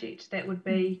project, that would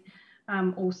be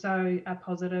also a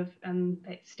positive in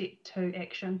that step 2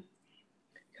 action.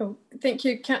 Cool, thank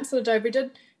you, Councillor Dove. We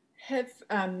did have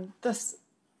this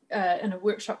in a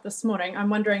workshop this morning. I'm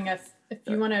wondering if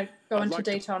you want to go into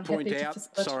detail on happy to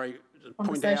facilitate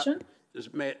conversation.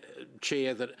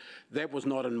 Chair, that was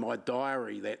not in my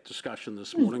diary, that discussion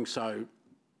this morning, so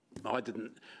I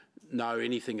didn't know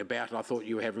anything about it. I thought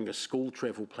you were having a school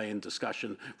travel plan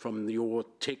discussion from your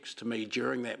text to me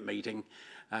during that meeting.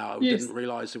 I didn't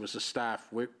realise there was a staff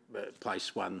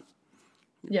workplace one.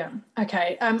 Yeah,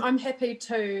 okay. I'm happy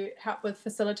to help with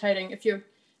facilitating if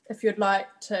you'd like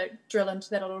to drill into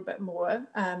that a little bit more.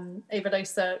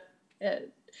 Eva-Lisa,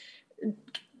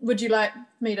 would you like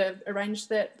me to arrange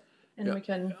that and we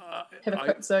can have a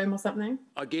quick Zoom or something?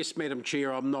 I guess, Madam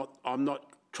Chair, I'm not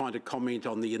trying to comment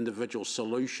on the individual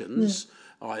solutions.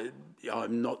 I'm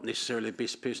not necessarily the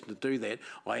best person to do that.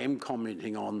 I am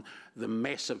commenting on the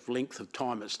massive length of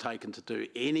time it's taken to do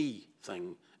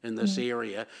anything in this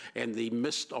area and the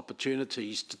missed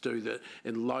opportunities to do that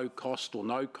in low cost or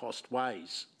no cost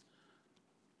ways.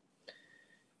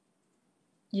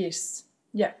 Yes,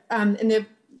 yeah, and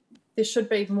there should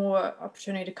be more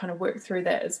opportunity to kind of work through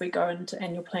that as we go into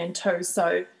annual plan 2.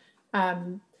 So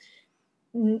I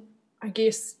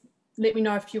guess let me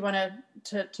know if you want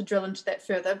to drill into that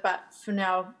further, but for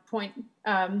now, point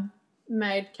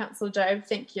made, Councillor Dave,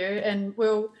 thank you. And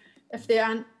if there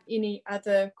aren't any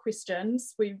other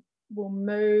questions, we will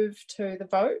move to the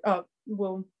vote.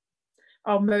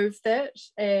 I'll move that,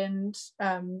 and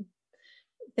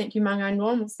thank you, Mangai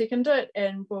Norm, will second it,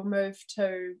 and we'll move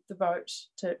to the vote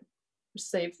to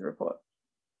receive the report.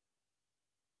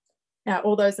 Now,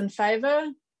 all those in favour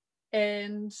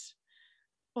and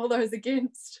all those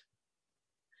against?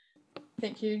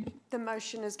 Thank you. The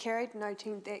motion is carried,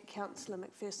 noting that Councillor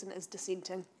McPherson is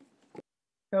dissenting.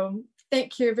 Cool.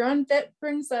 Thank you, everyone. That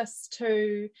brings us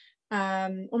to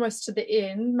almost to the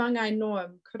end. Mangai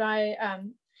Norm, could I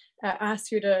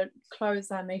ask you to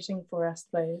close our meeting for us,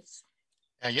 please?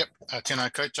 Yep, tēnā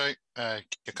koutou,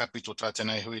 kia kapi tō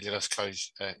tātēnei hui, let us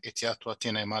close e te atua,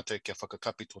 tēnei mātou kia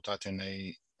whakakapi tō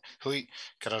tātēnei hui,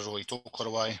 kia raro i tō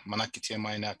korawai, manaki tia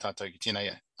mai nā tātou ki tēnei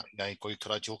ai koi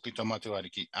tarati hoki tō mātou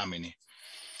ariki, āmene.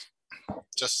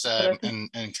 Just in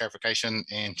clarification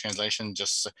and translation,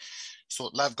 just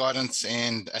sought love, guidance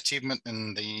and achievement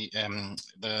in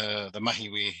the mahi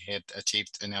we had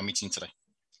achieved in our meeting today.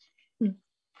 Kia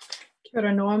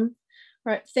ora, Norm.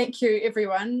 Right, thank you,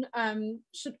 everyone. I'm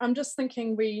just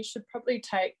thinking we should probably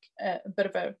take a bit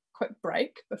of a quick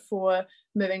break before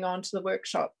moving on to the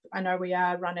workshop. I know we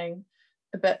are running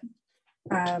a bit,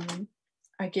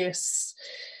 I guess,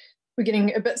 we're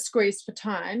getting a bit squeezed for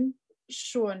time.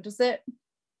 Sean, does that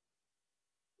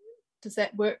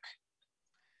work?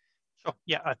 Sure.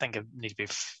 Yeah, I think it needs to be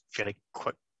fairly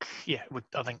quick. Yeah,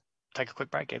 I think take a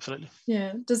quick break, absolutely.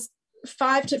 Yeah, does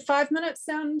 5 minutes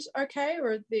sound okay,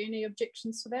 or are there any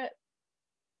objections to that?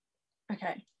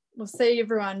 Okay, we'll see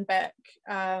everyone back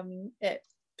at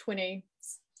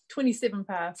 27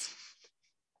 past.